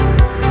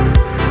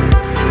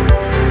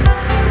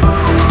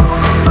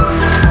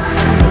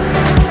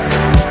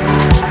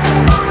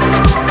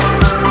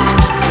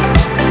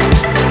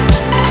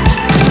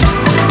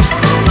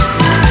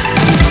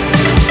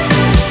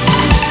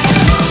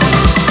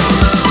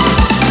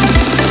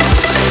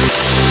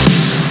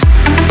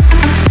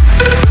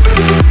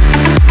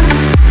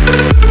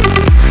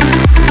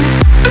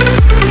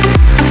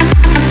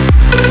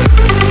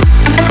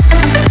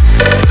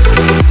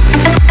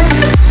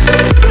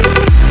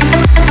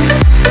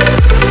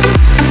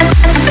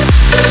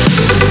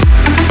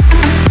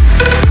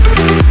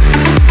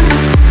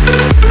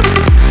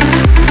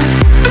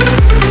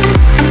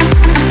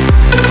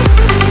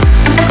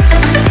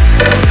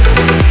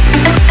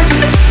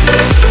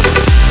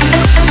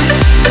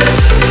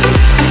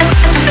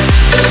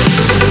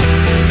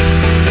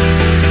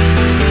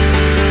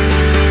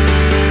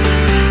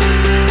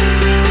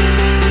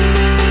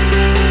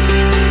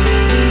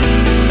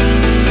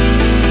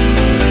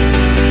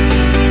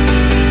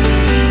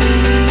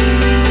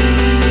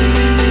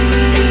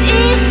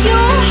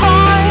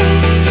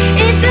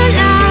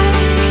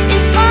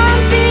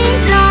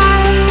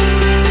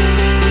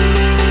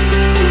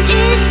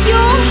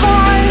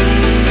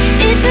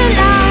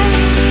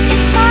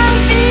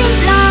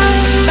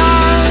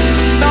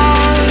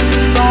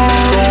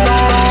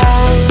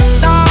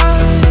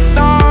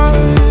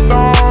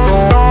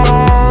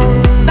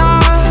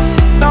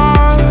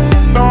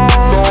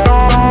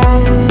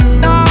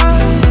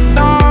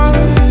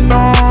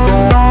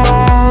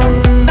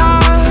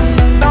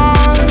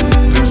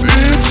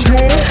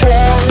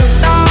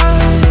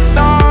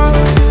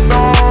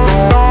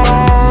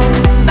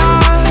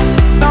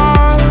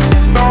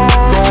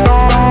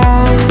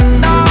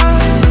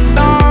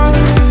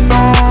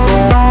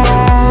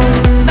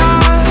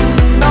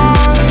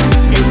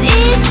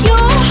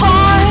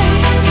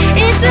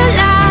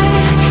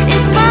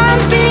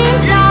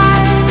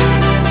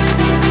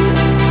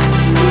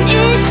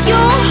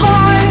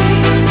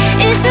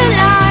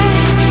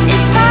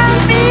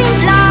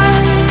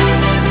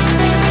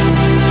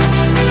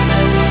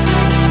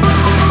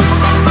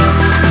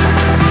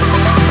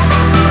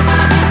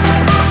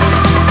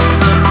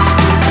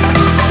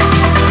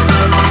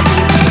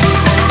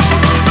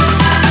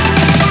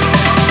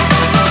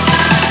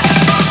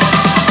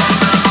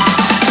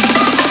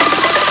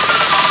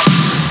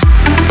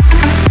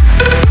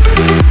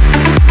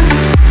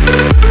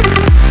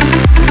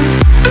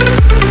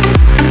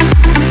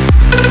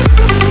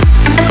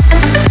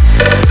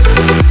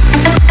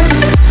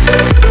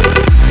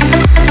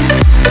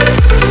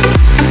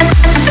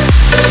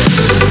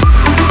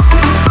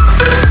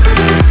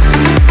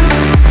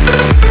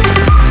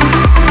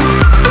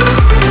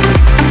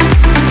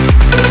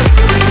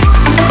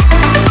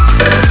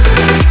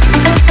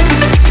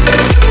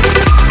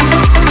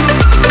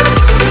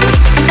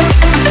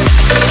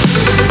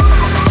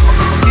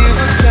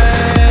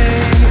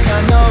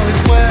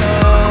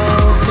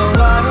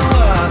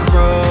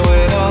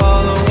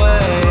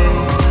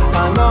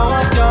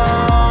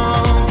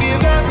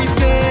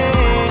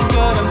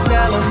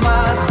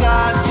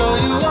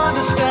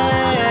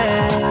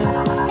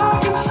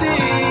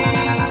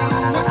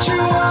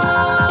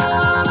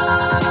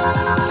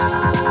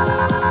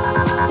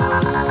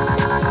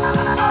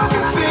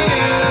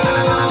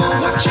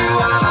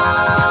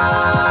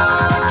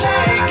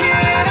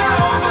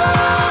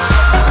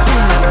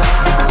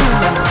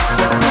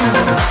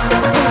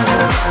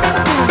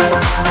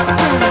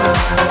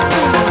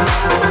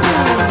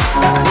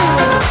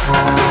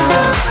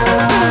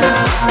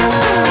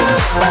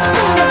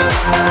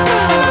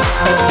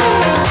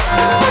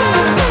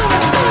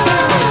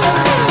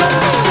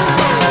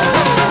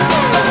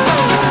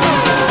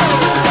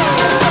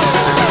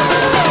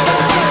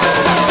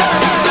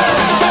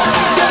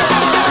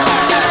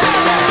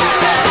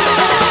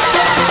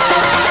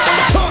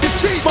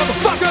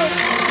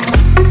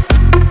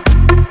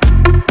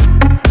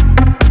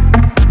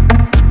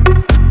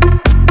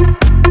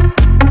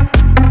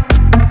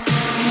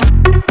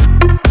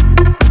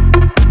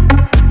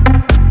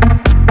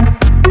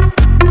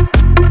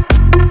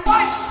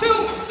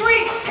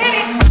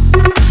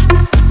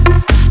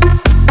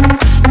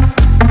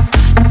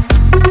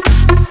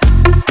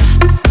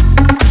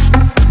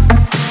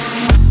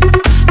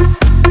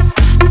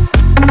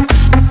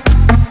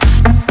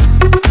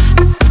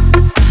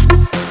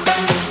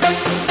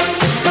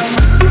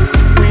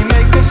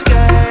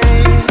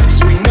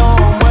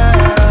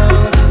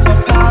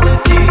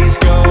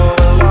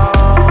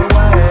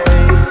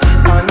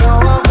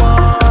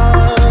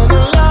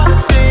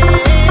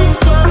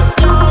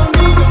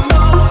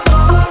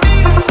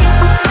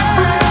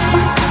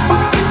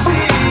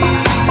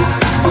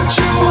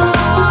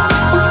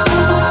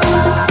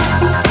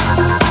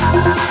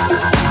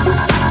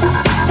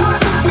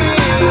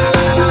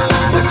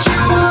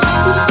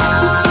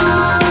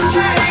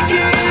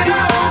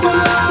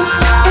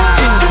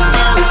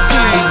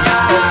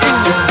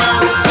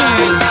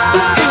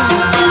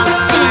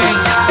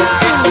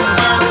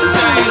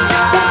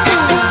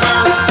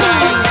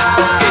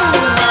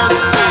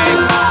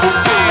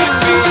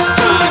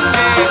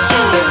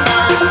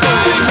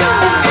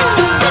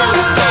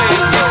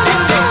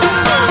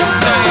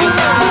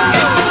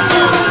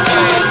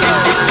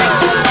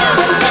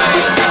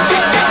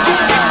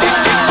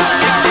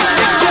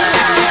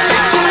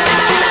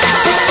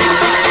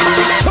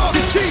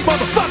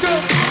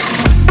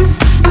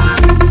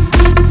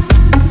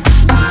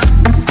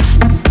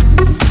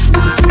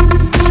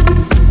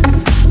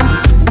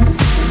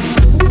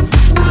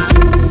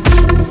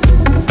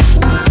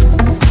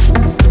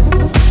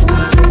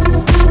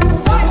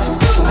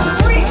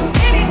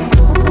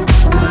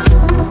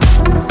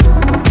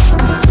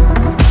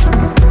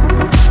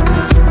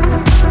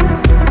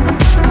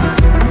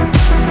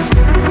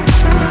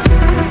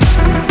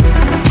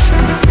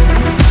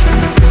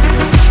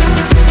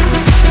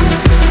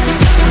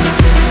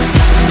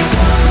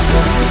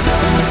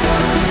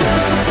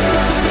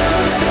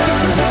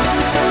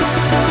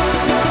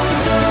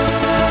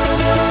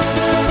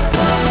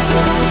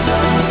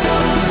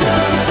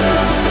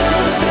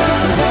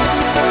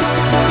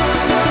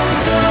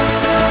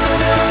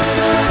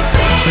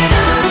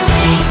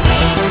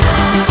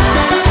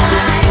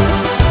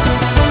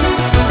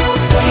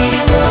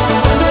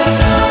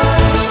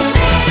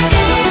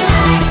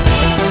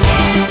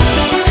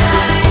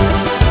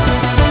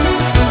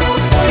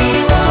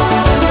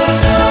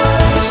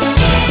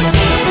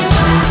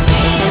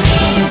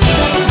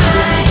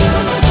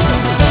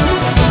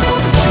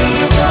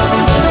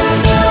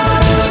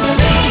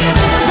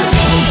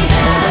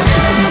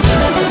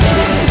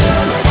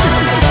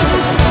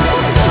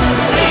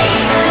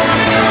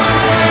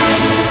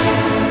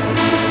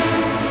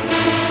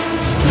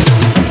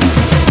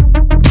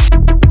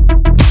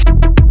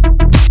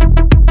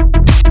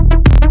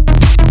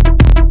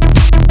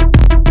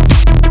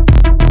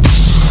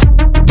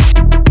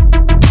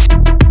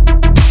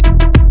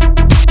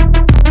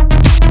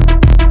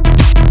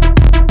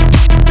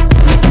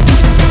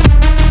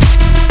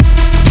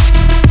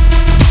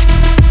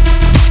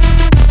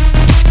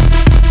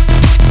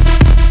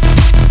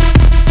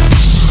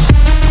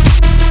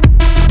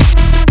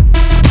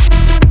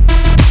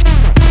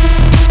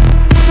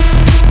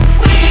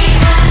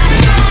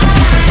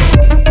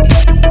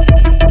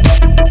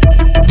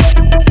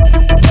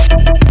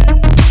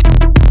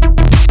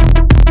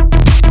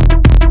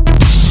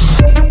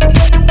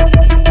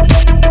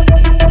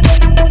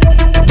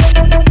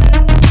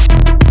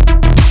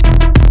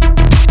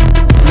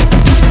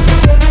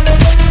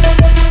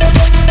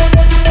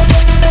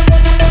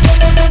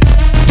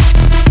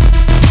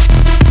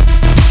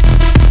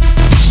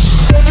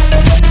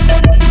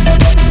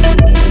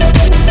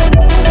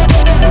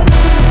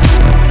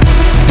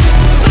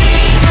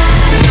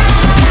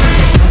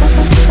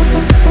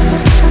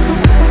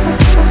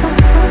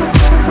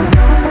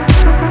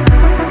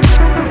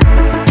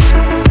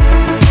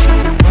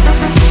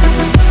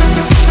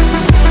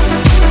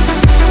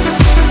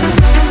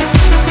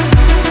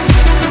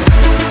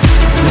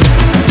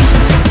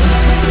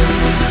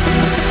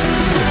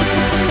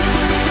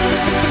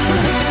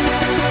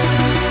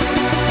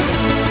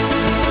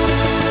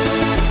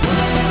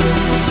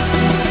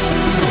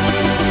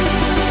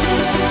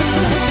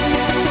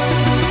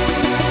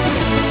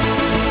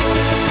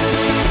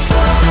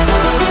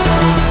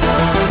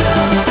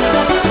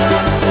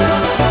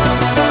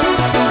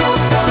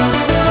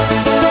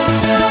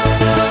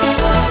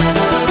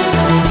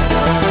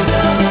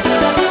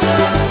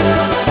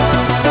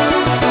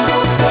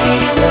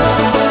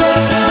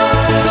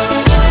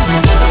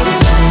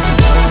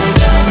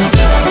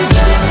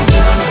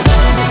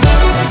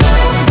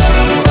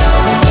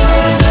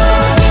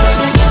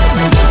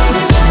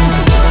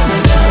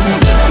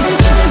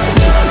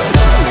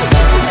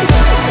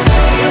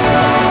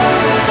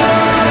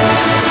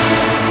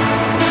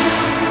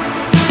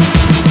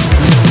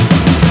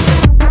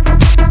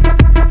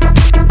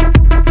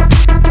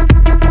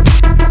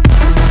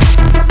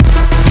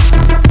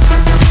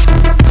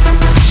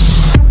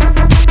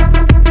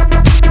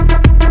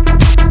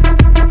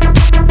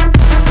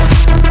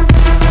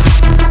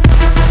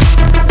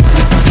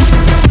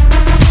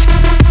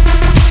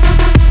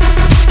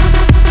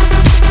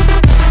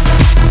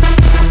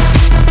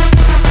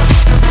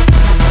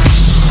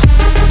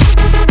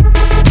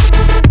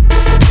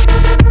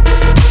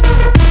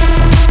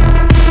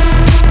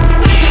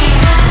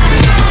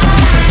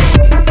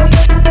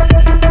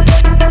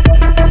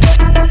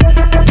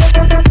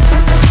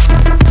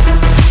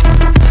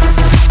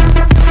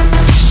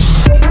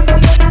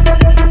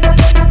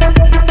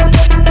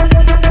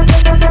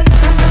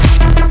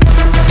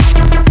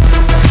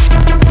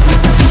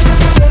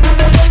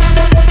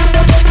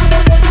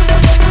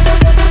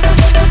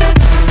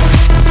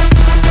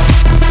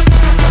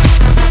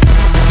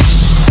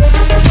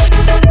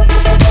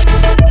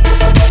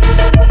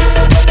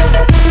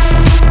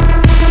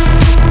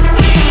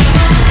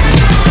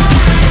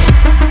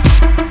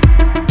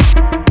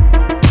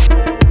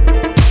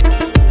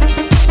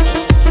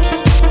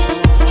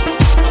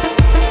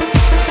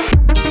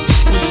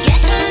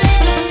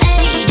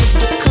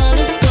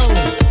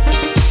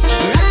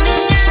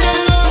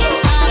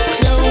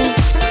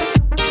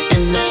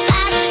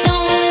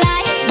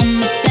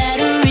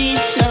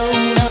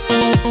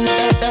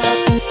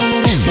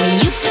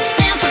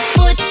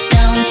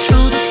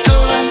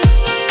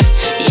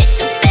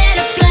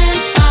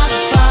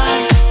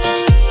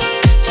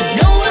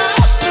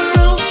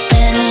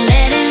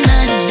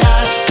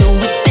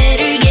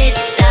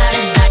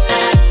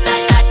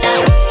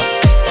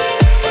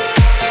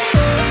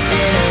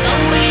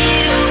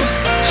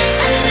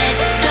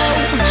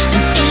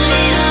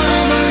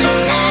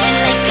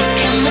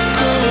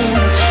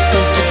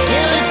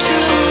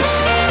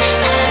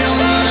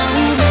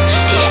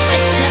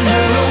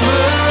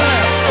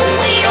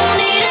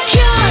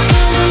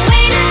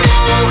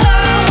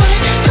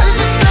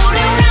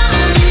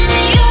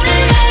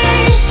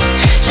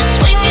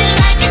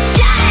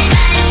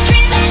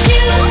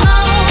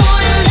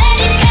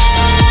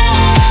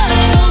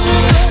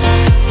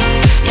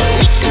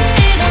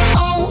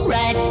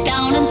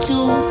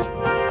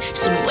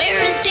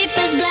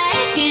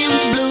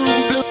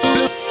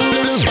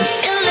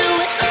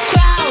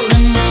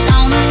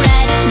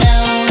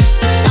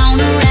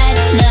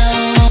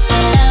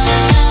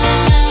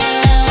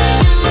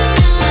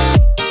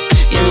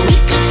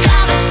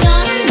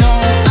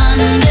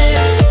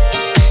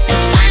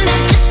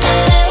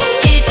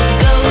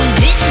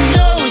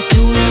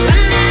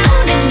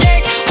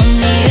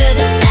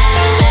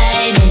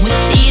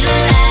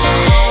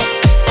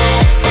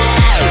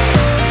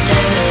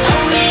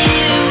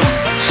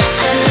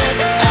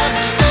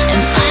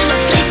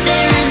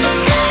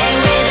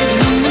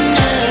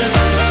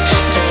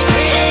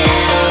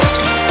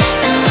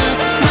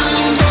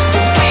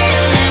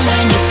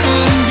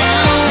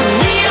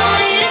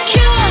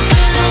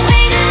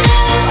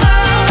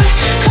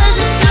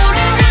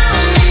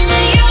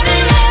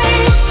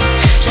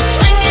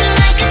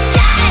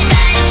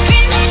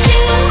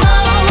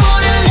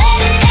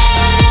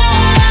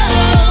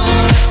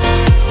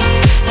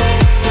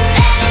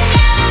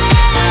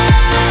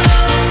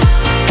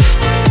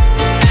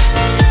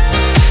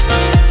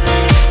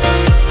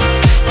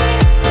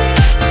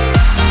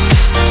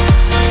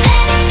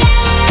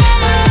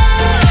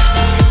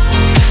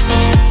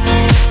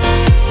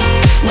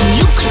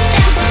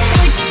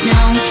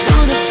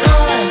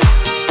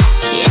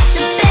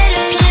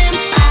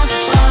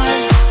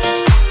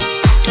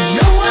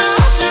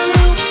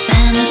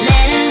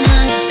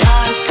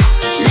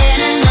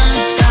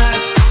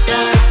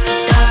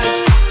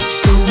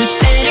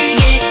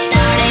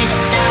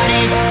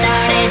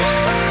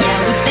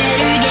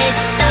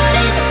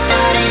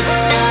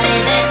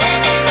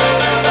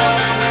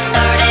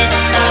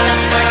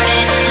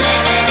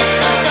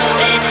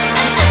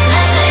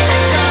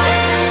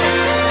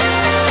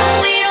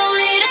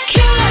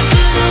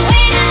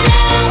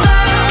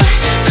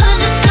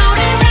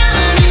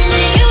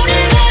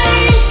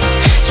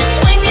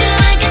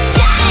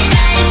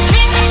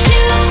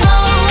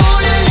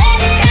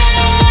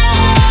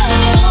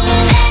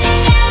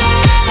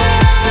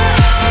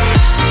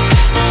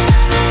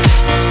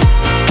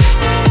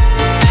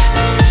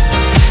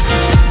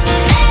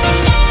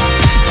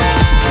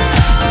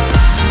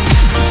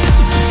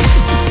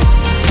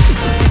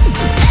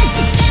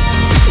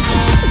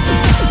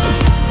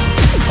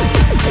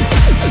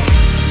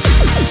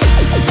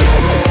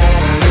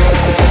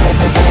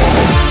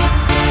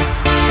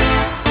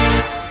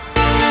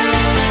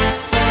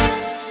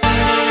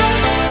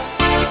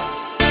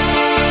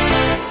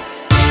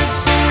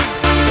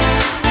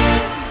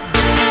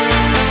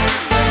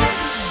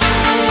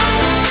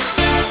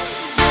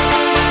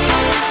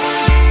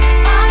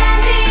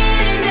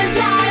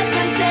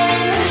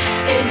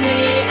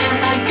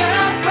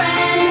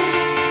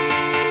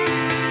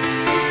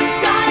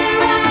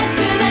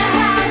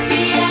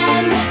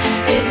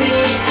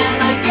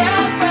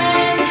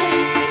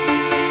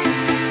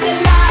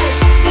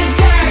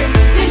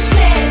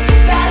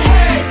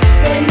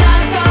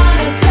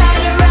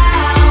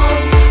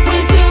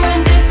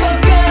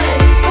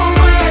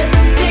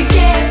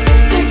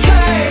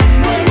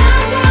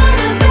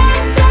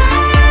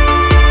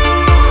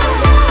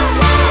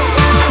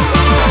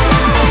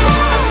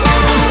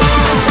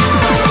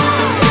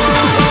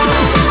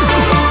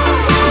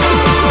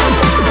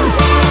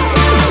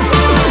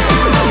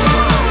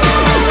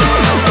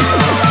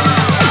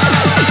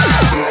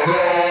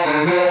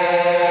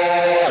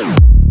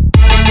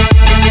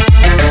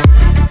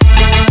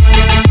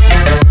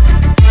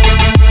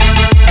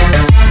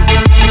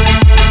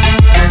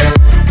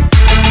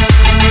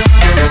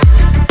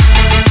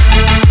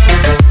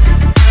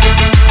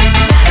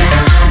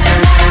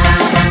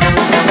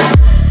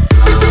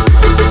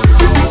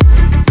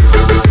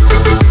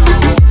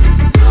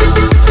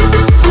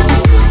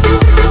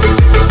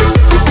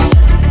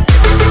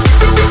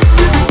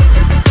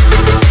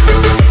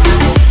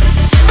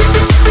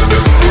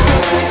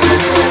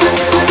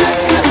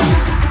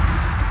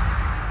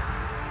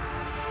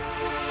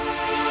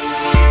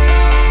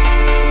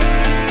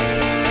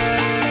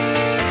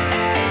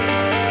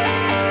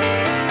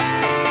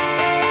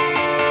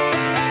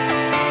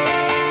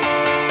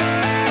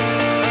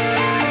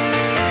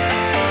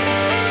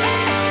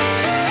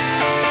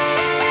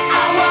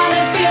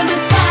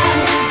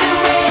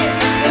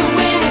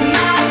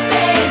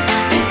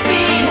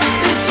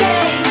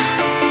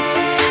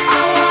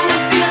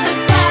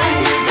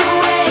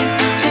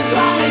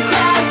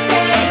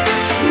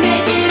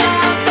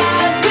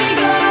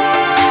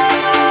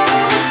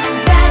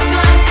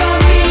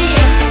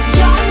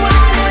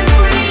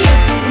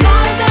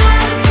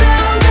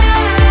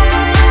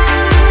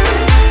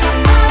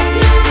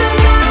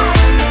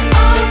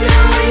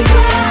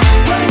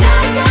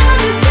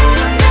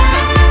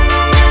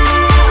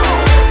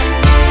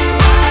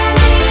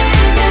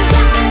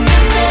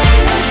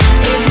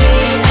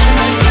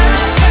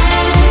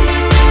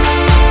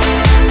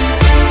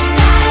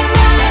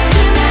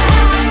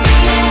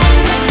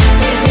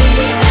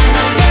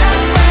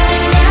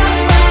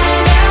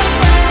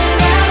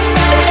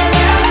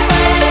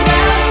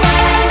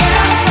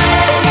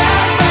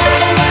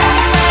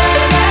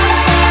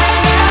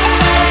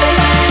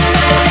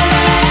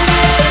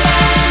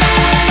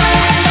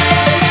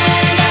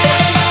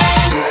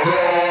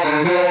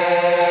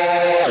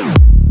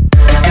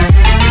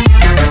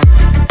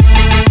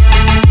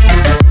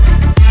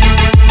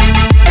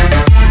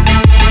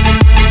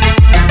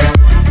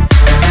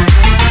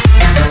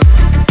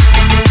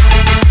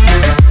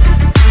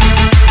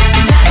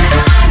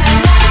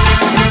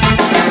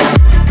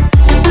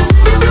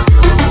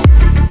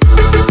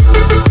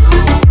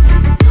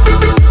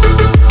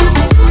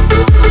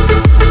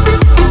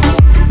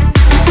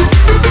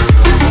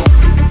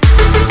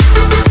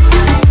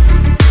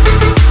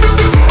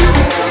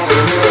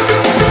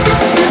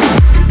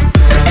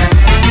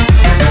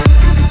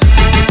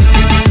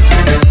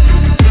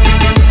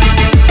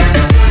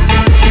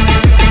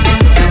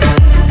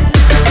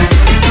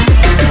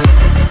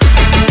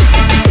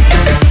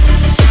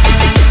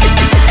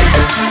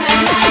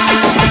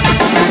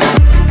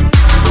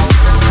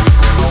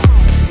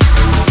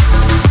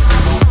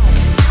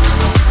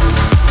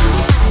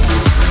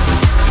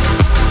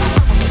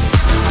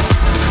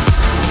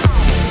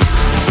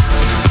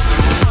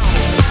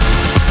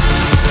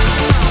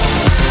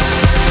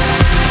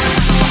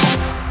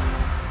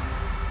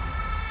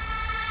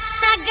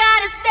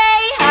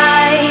 stay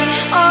high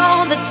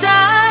all the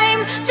time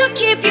to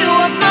keep you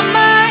off my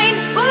mind.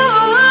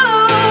 Ooh,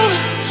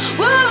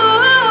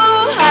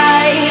 ooh,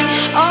 high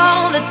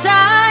all the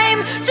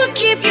time to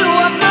keep you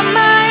off my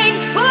mind.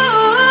 Ooh,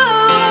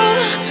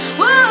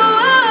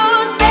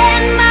 ooh,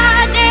 spend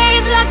my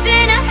days locked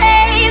in a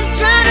haze,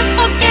 trying to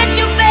forget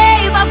you,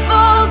 babe. I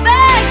fall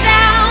back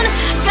down.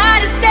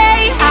 Gotta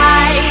stay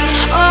high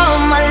all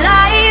my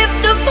life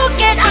to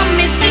forget I'm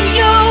missing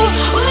you.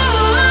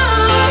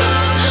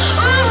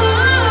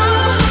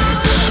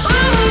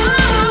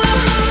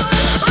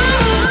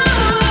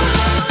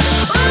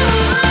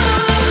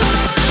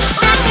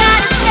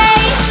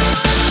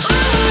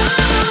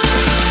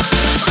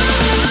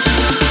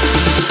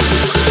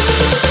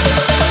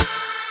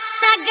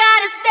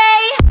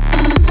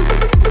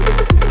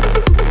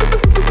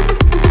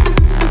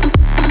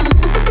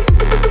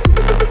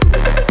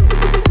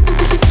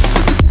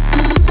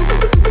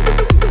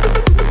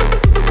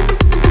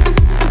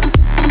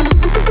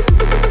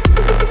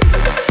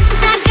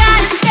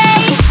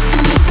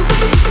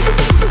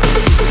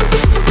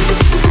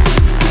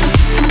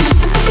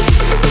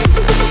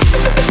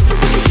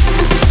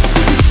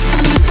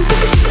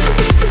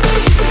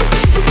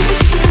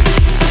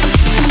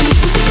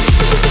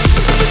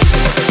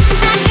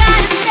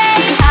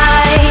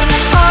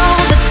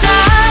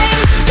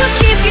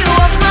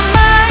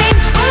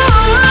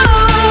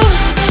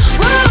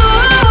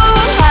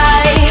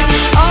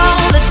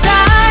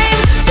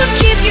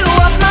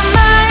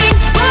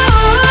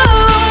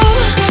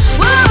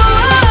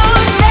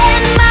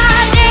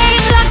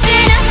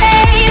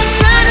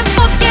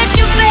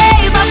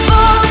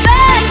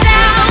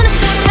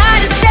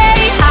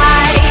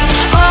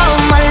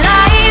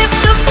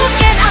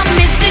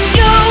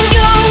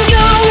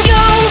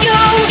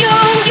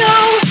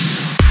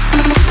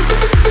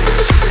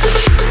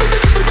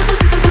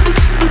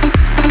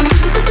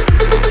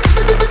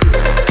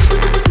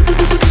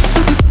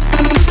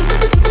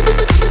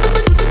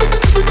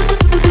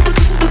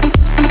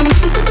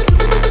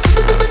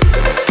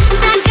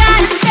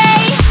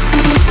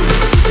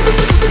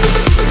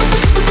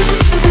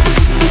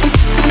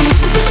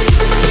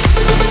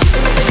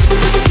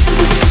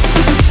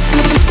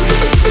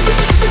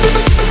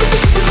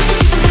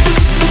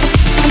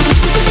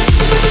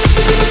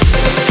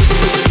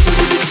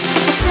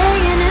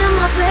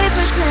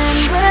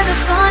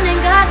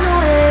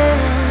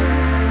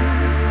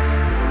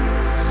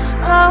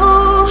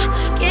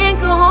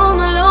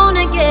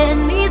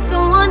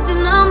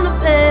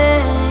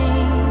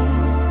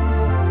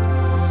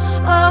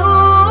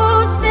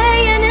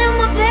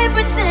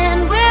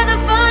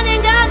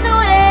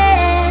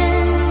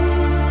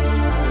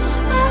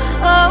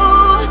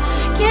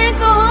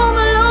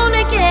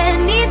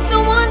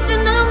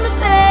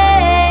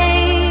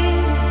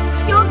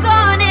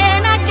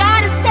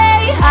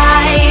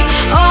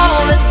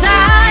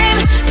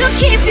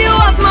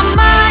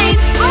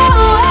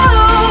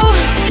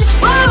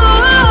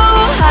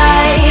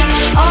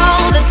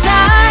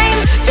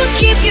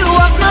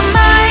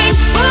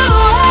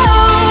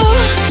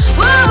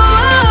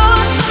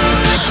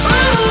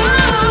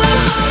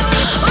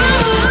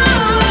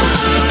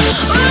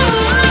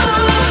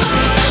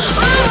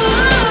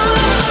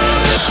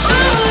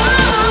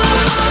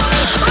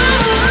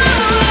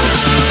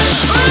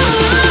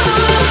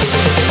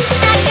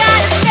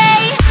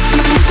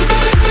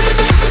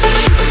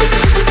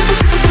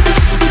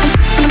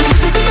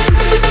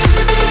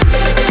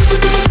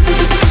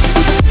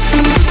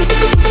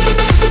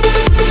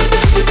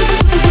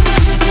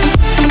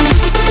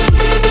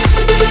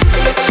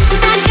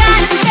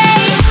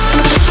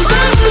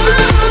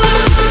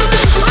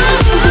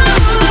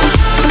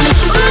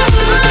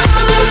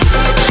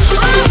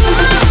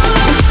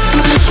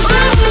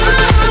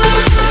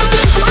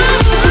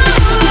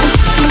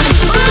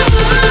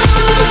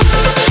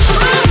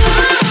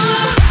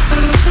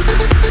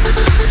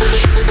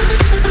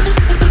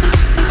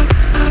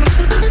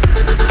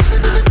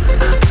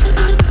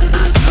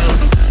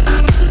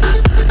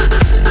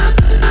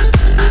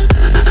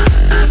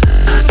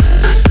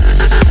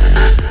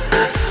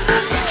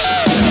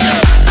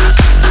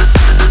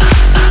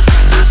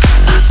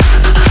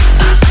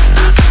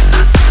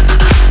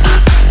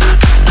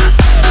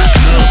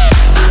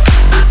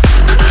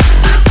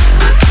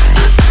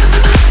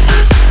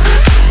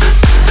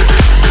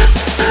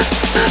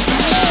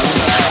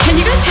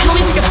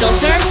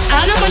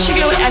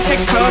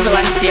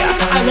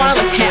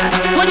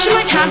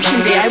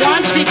 caption be? I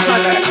want it to be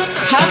clever.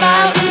 How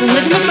about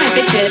living with my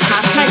bitches,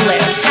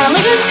 #live. And I'm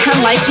like at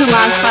 10 likes in the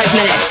last 5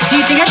 minutes. Do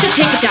you think I should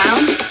take it down?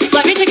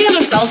 Let me take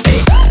another selfie.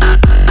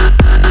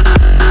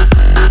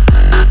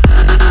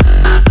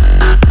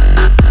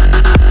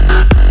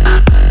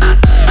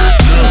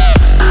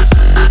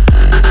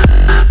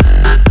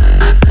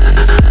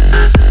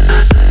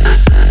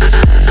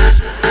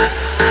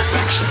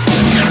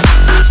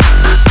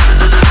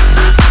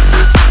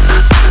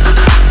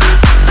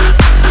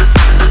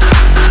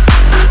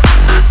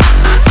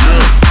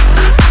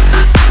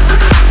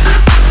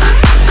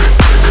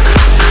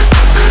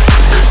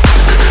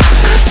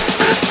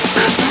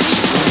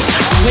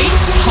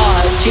 Wait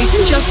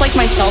Jason just liked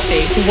my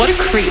selfie. What a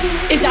creep.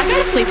 Is that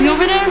guy sleeping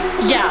over there?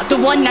 Yeah, the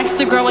one next to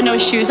the girl with no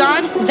shoes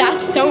on?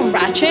 That's so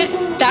ratchet.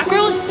 That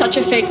girl is such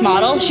a fake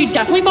model. She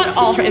definitely bought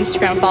all her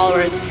Instagram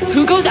followers.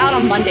 Who goes out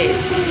on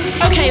Mondays?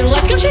 Okay,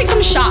 let's go take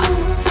some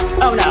shots.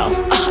 Oh no,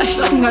 I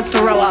feel like I'm gonna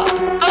throw up.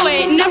 Oh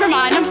wait, never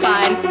mind, I'm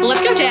fine.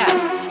 Let's go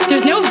dance.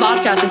 There's no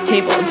vodka at this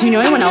table. Do you know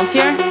anyone else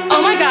here?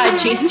 Oh my god,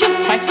 Jason just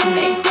texted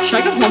me. Should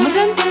I go home with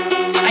him?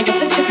 I guess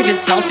I took a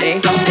good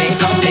selfie.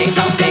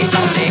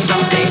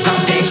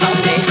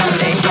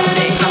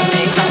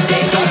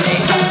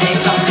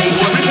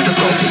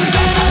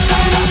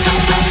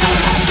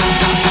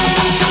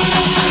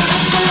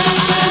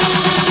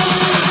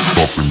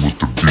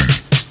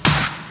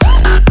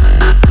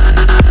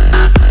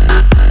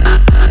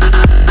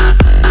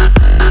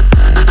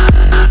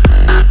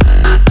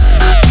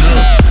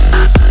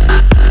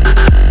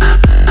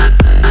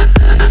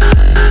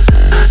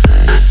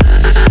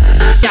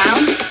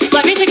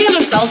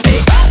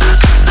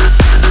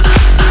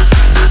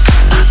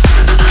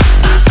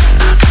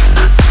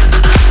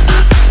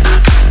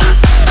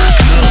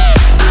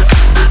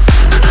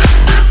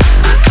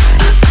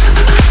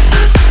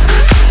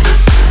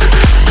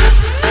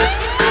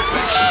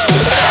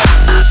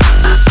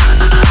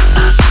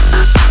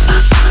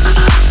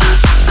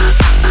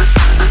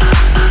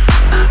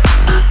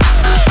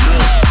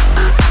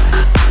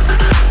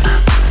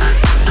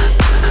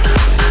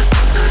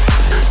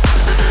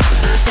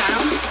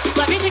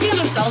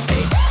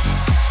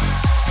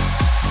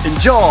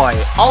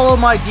 Enjoy all of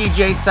my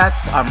DJ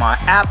sets on my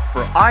app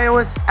for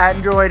iOS,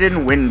 Android,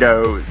 and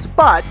Windows.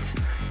 But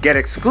get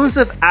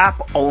exclusive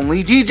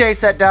app-only DJ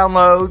set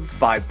downloads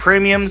by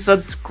premium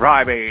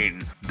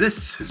subscribing.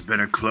 This has been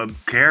a Club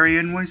Carry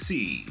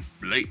NYC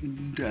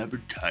blatant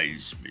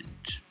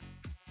advertisement.